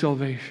is in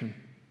salvation.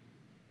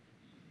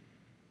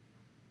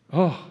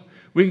 Oh,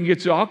 we can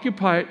get so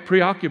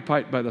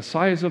preoccupied by the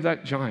size of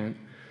that giant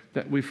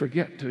that we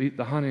forget to eat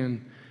the honey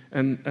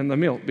and the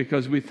milk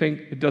because we think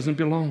it doesn't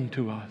belong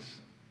to us.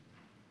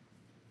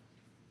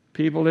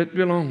 People, it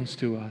belongs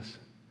to us.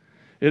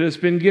 It has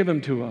been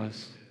given to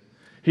us.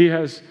 He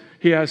has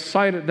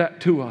cited that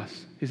to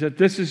us. He said,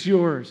 this is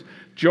yours.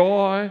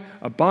 Joy,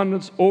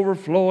 abundance,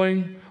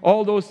 overflowing,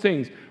 all those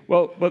things.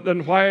 Well, but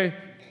then why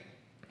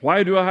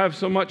do I have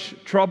so much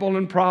trouble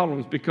and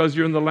problems? Because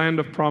you're in the land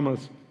of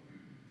promise.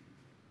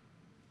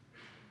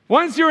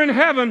 Once you're in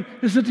heaven,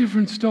 it's a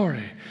different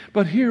story.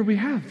 But here we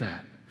have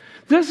that.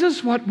 This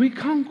is what we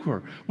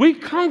conquer. We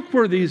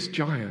conquer these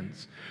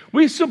giants.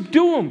 We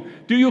subdue them.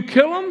 Do you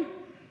kill them?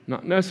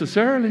 Not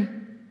necessarily.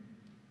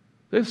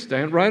 They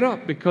stand right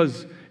up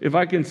because if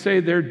I can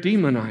say they're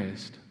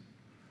demonized.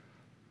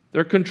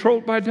 They're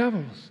controlled by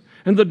devils.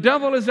 And the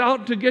devil is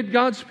out to get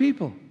God's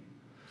people.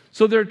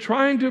 So they're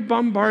trying to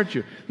bombard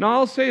you. Now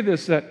I'll say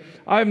this, that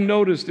I've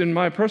noticed in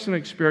my personal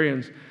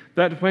experience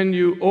that when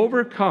you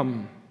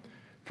overcome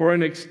for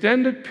an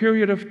extended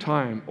period of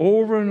time,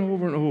 over and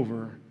over and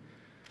over,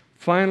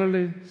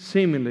 finally,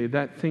 seemingly,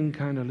 that thing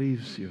kind of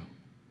leaves you.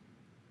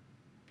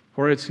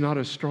 Or it's not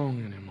as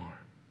strong anymore.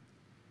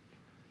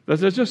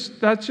 That's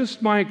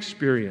just my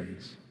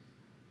experience.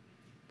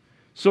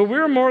 So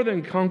we're more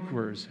than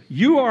conquerors.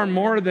 You are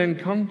more than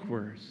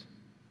conquerors.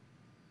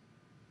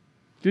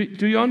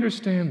 Do you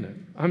understand it?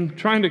 I'm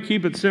trying to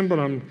keep it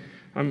simple.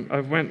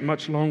 I've went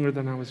much longer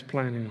than I was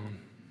planning on.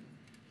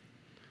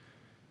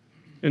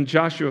 In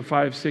Joshua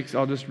 5:6,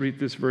 I'll just read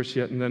this verse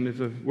yet, and then if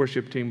the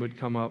worship team would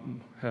come up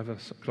and have a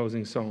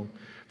closing song.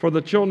 For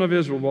the children of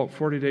Israel walked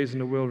 40 days in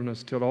the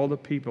wilderness till all the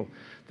people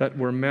that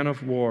were men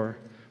of war,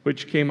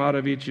 which came out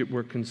of Egypt,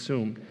 were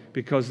consumed,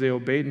 because they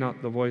obeyed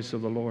not the voice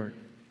of the Lord,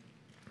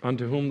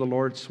 unto whom the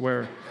Lord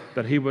sware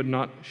that he would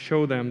not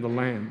show them the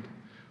land,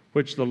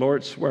 which the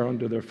Lord sware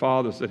unto their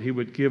fathers, that he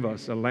would give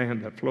us a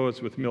land that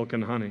floweth with milk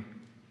and honey.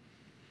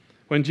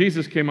 When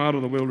Jesus came out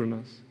of the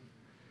wilderness,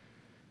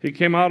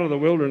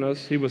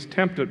 he was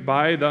tempted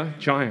by the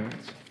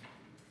giants.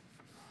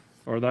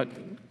 Or that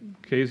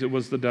case, it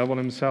was the devil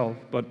himself,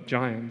 but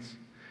giants.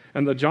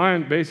 And the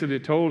giant basically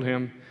told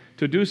him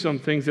to do some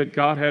things that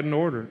God hadn't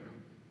ordered.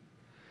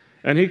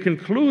 And he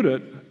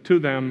concluded to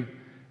them,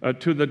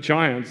 to the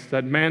giants,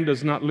 that man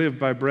does not live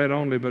by bread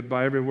only, but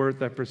by every word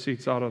that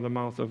proceeds out of the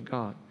mouth of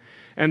God.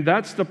 And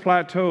that's the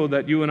plateau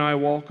that you and I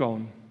walk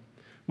on.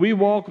 We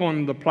walk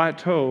on the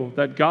plateau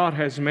that God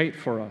has made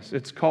for us.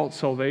 It's called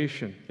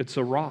salvation. It's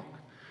a rock.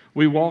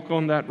 We walk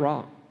on that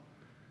rock.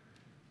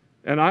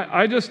 And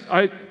I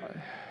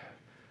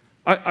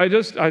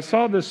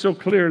saw this so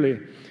clearly,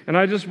 and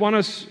I just want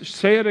to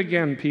say it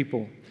again,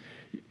 people.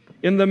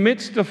 In the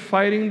midst of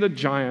fighting the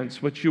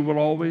giants, which you will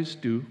always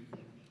do,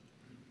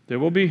 they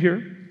will be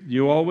here,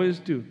 you always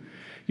do,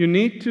 you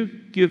need to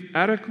give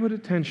adequate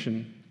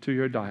attention to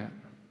your diet.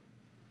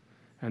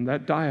 And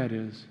that diet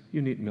is,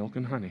 you need milk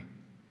and honey.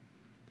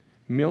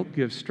 Milk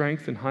gives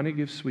strength and honey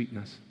gives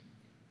sweetness.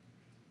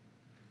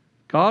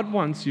 God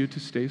wants you to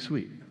stay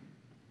sweet.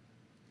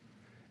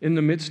 In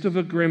the midst of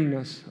a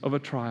grimness of a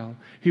trial,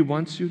 He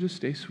wants you to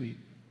stay sweet.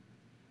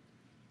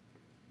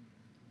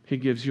 He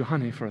gives you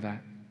honey for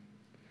that.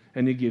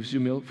 And He gives you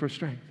milk for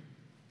strength.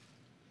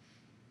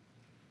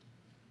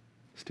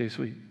 Stay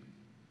sweet.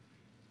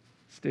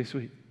 Stay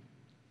sweet.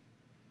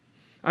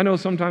 I know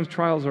sometimes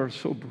trials are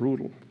so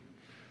brutal.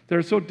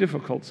 They're so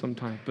difficult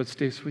sometimes, but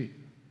stay sweet.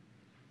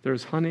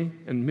 There's honey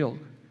and milk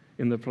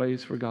in the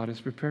place where God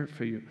has prepared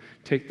for you.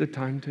 Take the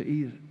time to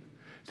eat it.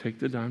 Take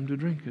the time to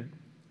drink it.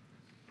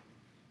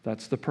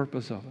 That's the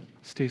purpose of it.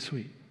 Stay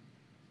sweet.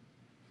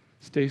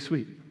 Stay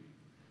sweet.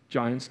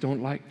 Giants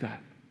don't like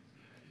that.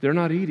 They're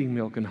not eating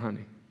milk and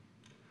honey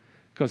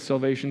because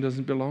salvation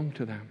doesn't belong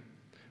to them.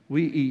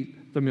 We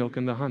eat the milk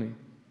and the honey.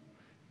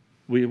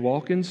 We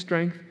walk in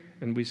strength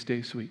and we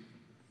stay sweet.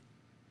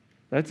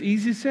 That's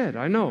easy said,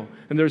 I know.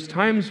 And there's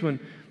times when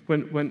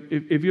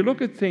if you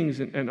look at things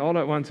and all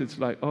at once it's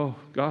like, oh,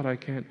 God, I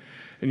can't.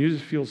 And you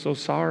just feel so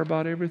sour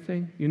about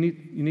everything. You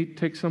need to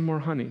take some more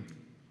honey.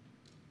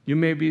 You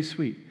may be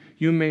sweet.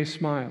 You may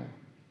smile.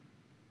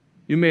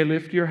 You may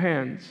lift your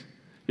hands.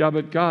 Yeah,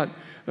 but God,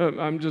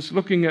 I'm just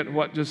looking at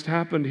what just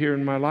happened here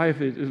in my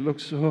life. It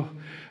looks so,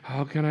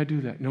 how can I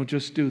do that? No,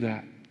 just do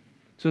that.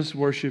 Just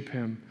worship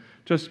Him.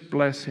 Just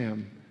bless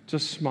Him.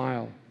 Just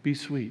smile. Be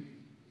sweet.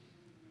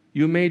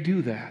 You may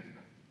do that.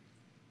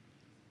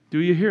 Do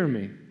you hear me?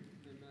 Amen.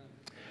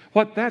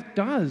 What that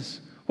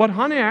does, what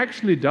honey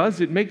actually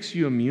does, it makes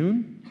you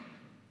immune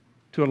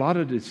to a lot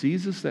of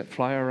diseases that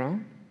fly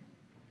around.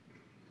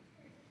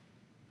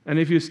 And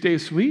if you stay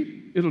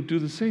sweet, it'll do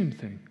the same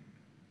thing.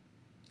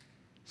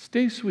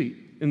 Stay sweet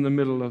in the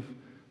middle of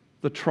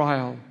the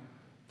trial,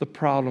 the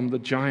problem, the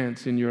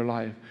giants in your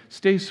life.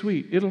 Stay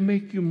sweet. It'll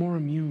make you more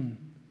immune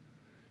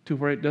to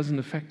where it doesn't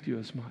affect you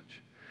as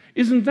much.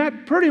 Isn't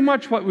that pretty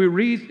much what we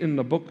read in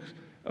the book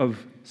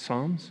of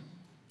Psalms?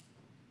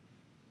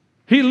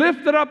 He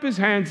lifted up his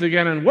hands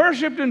again and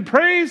worshiped and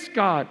praised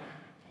God.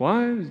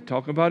 Why? He's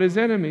talking about his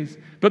enemies.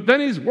 But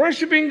then he's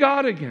worshiping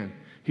God again.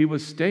 He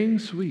was staying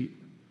sweet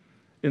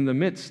in the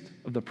midst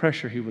of the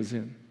pressure he was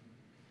in.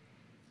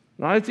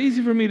 Now, it's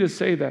easy for me to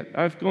say that.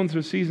 I've gone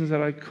through seasons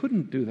that I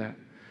couldn't do that.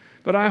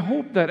 But I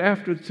hope that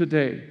after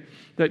today,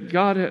 that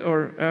God,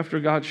 or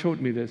after God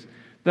showed me this,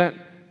 that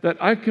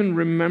I can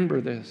remember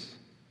this,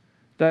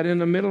 that in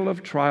the middle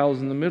of trials,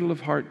 in the middle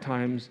of hard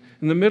times,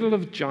 in the middle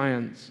of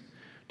giants,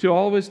 to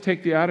always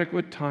take the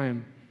adequate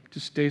time to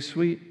stay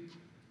sweet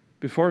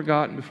before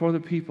God and before the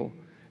people,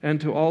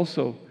 and to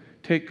also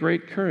take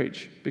great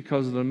courage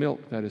because of the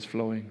milk that is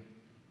flowing.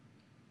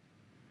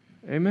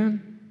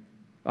 Amen?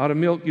 Out of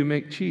milk you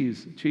make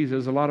cheese. Cheese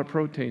has a lot of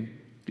protein,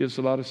 gives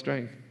a lot of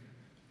strength.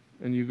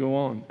 And you go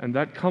on. And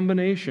that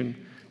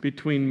combination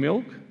between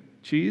milk,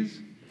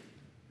 cheese,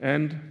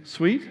 and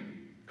sweet,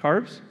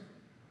 carbs,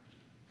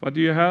 what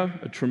do you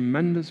have? A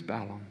tremendous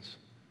balance.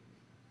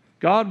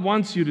 God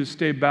wants you to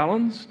stay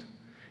balanced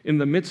in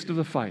the midst of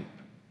the fight,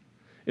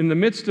 in the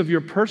midst of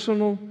your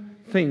personal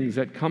things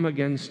that come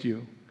against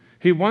you.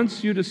 He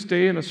wants you to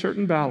stay in a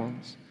certain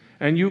balance,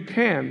 and you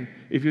can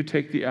if you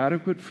take the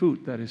adequate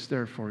food that is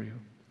there for you.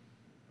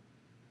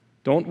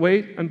 Don't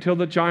wait until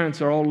the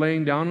giants are all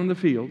laying down in the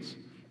fields,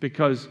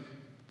 because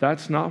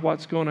that's not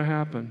what's going to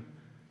happen.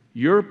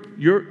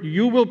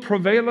 You will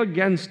prevail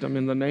against them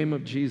in the name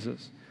of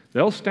Jesus.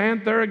 They'll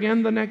stand there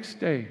again the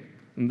next day,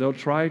 and they'll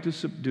try to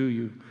subdue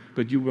you,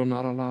 but you will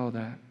not allow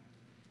that.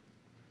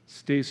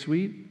 Stay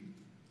sweet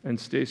and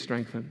stay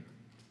strengthened.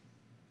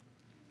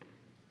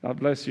 God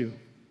bless you.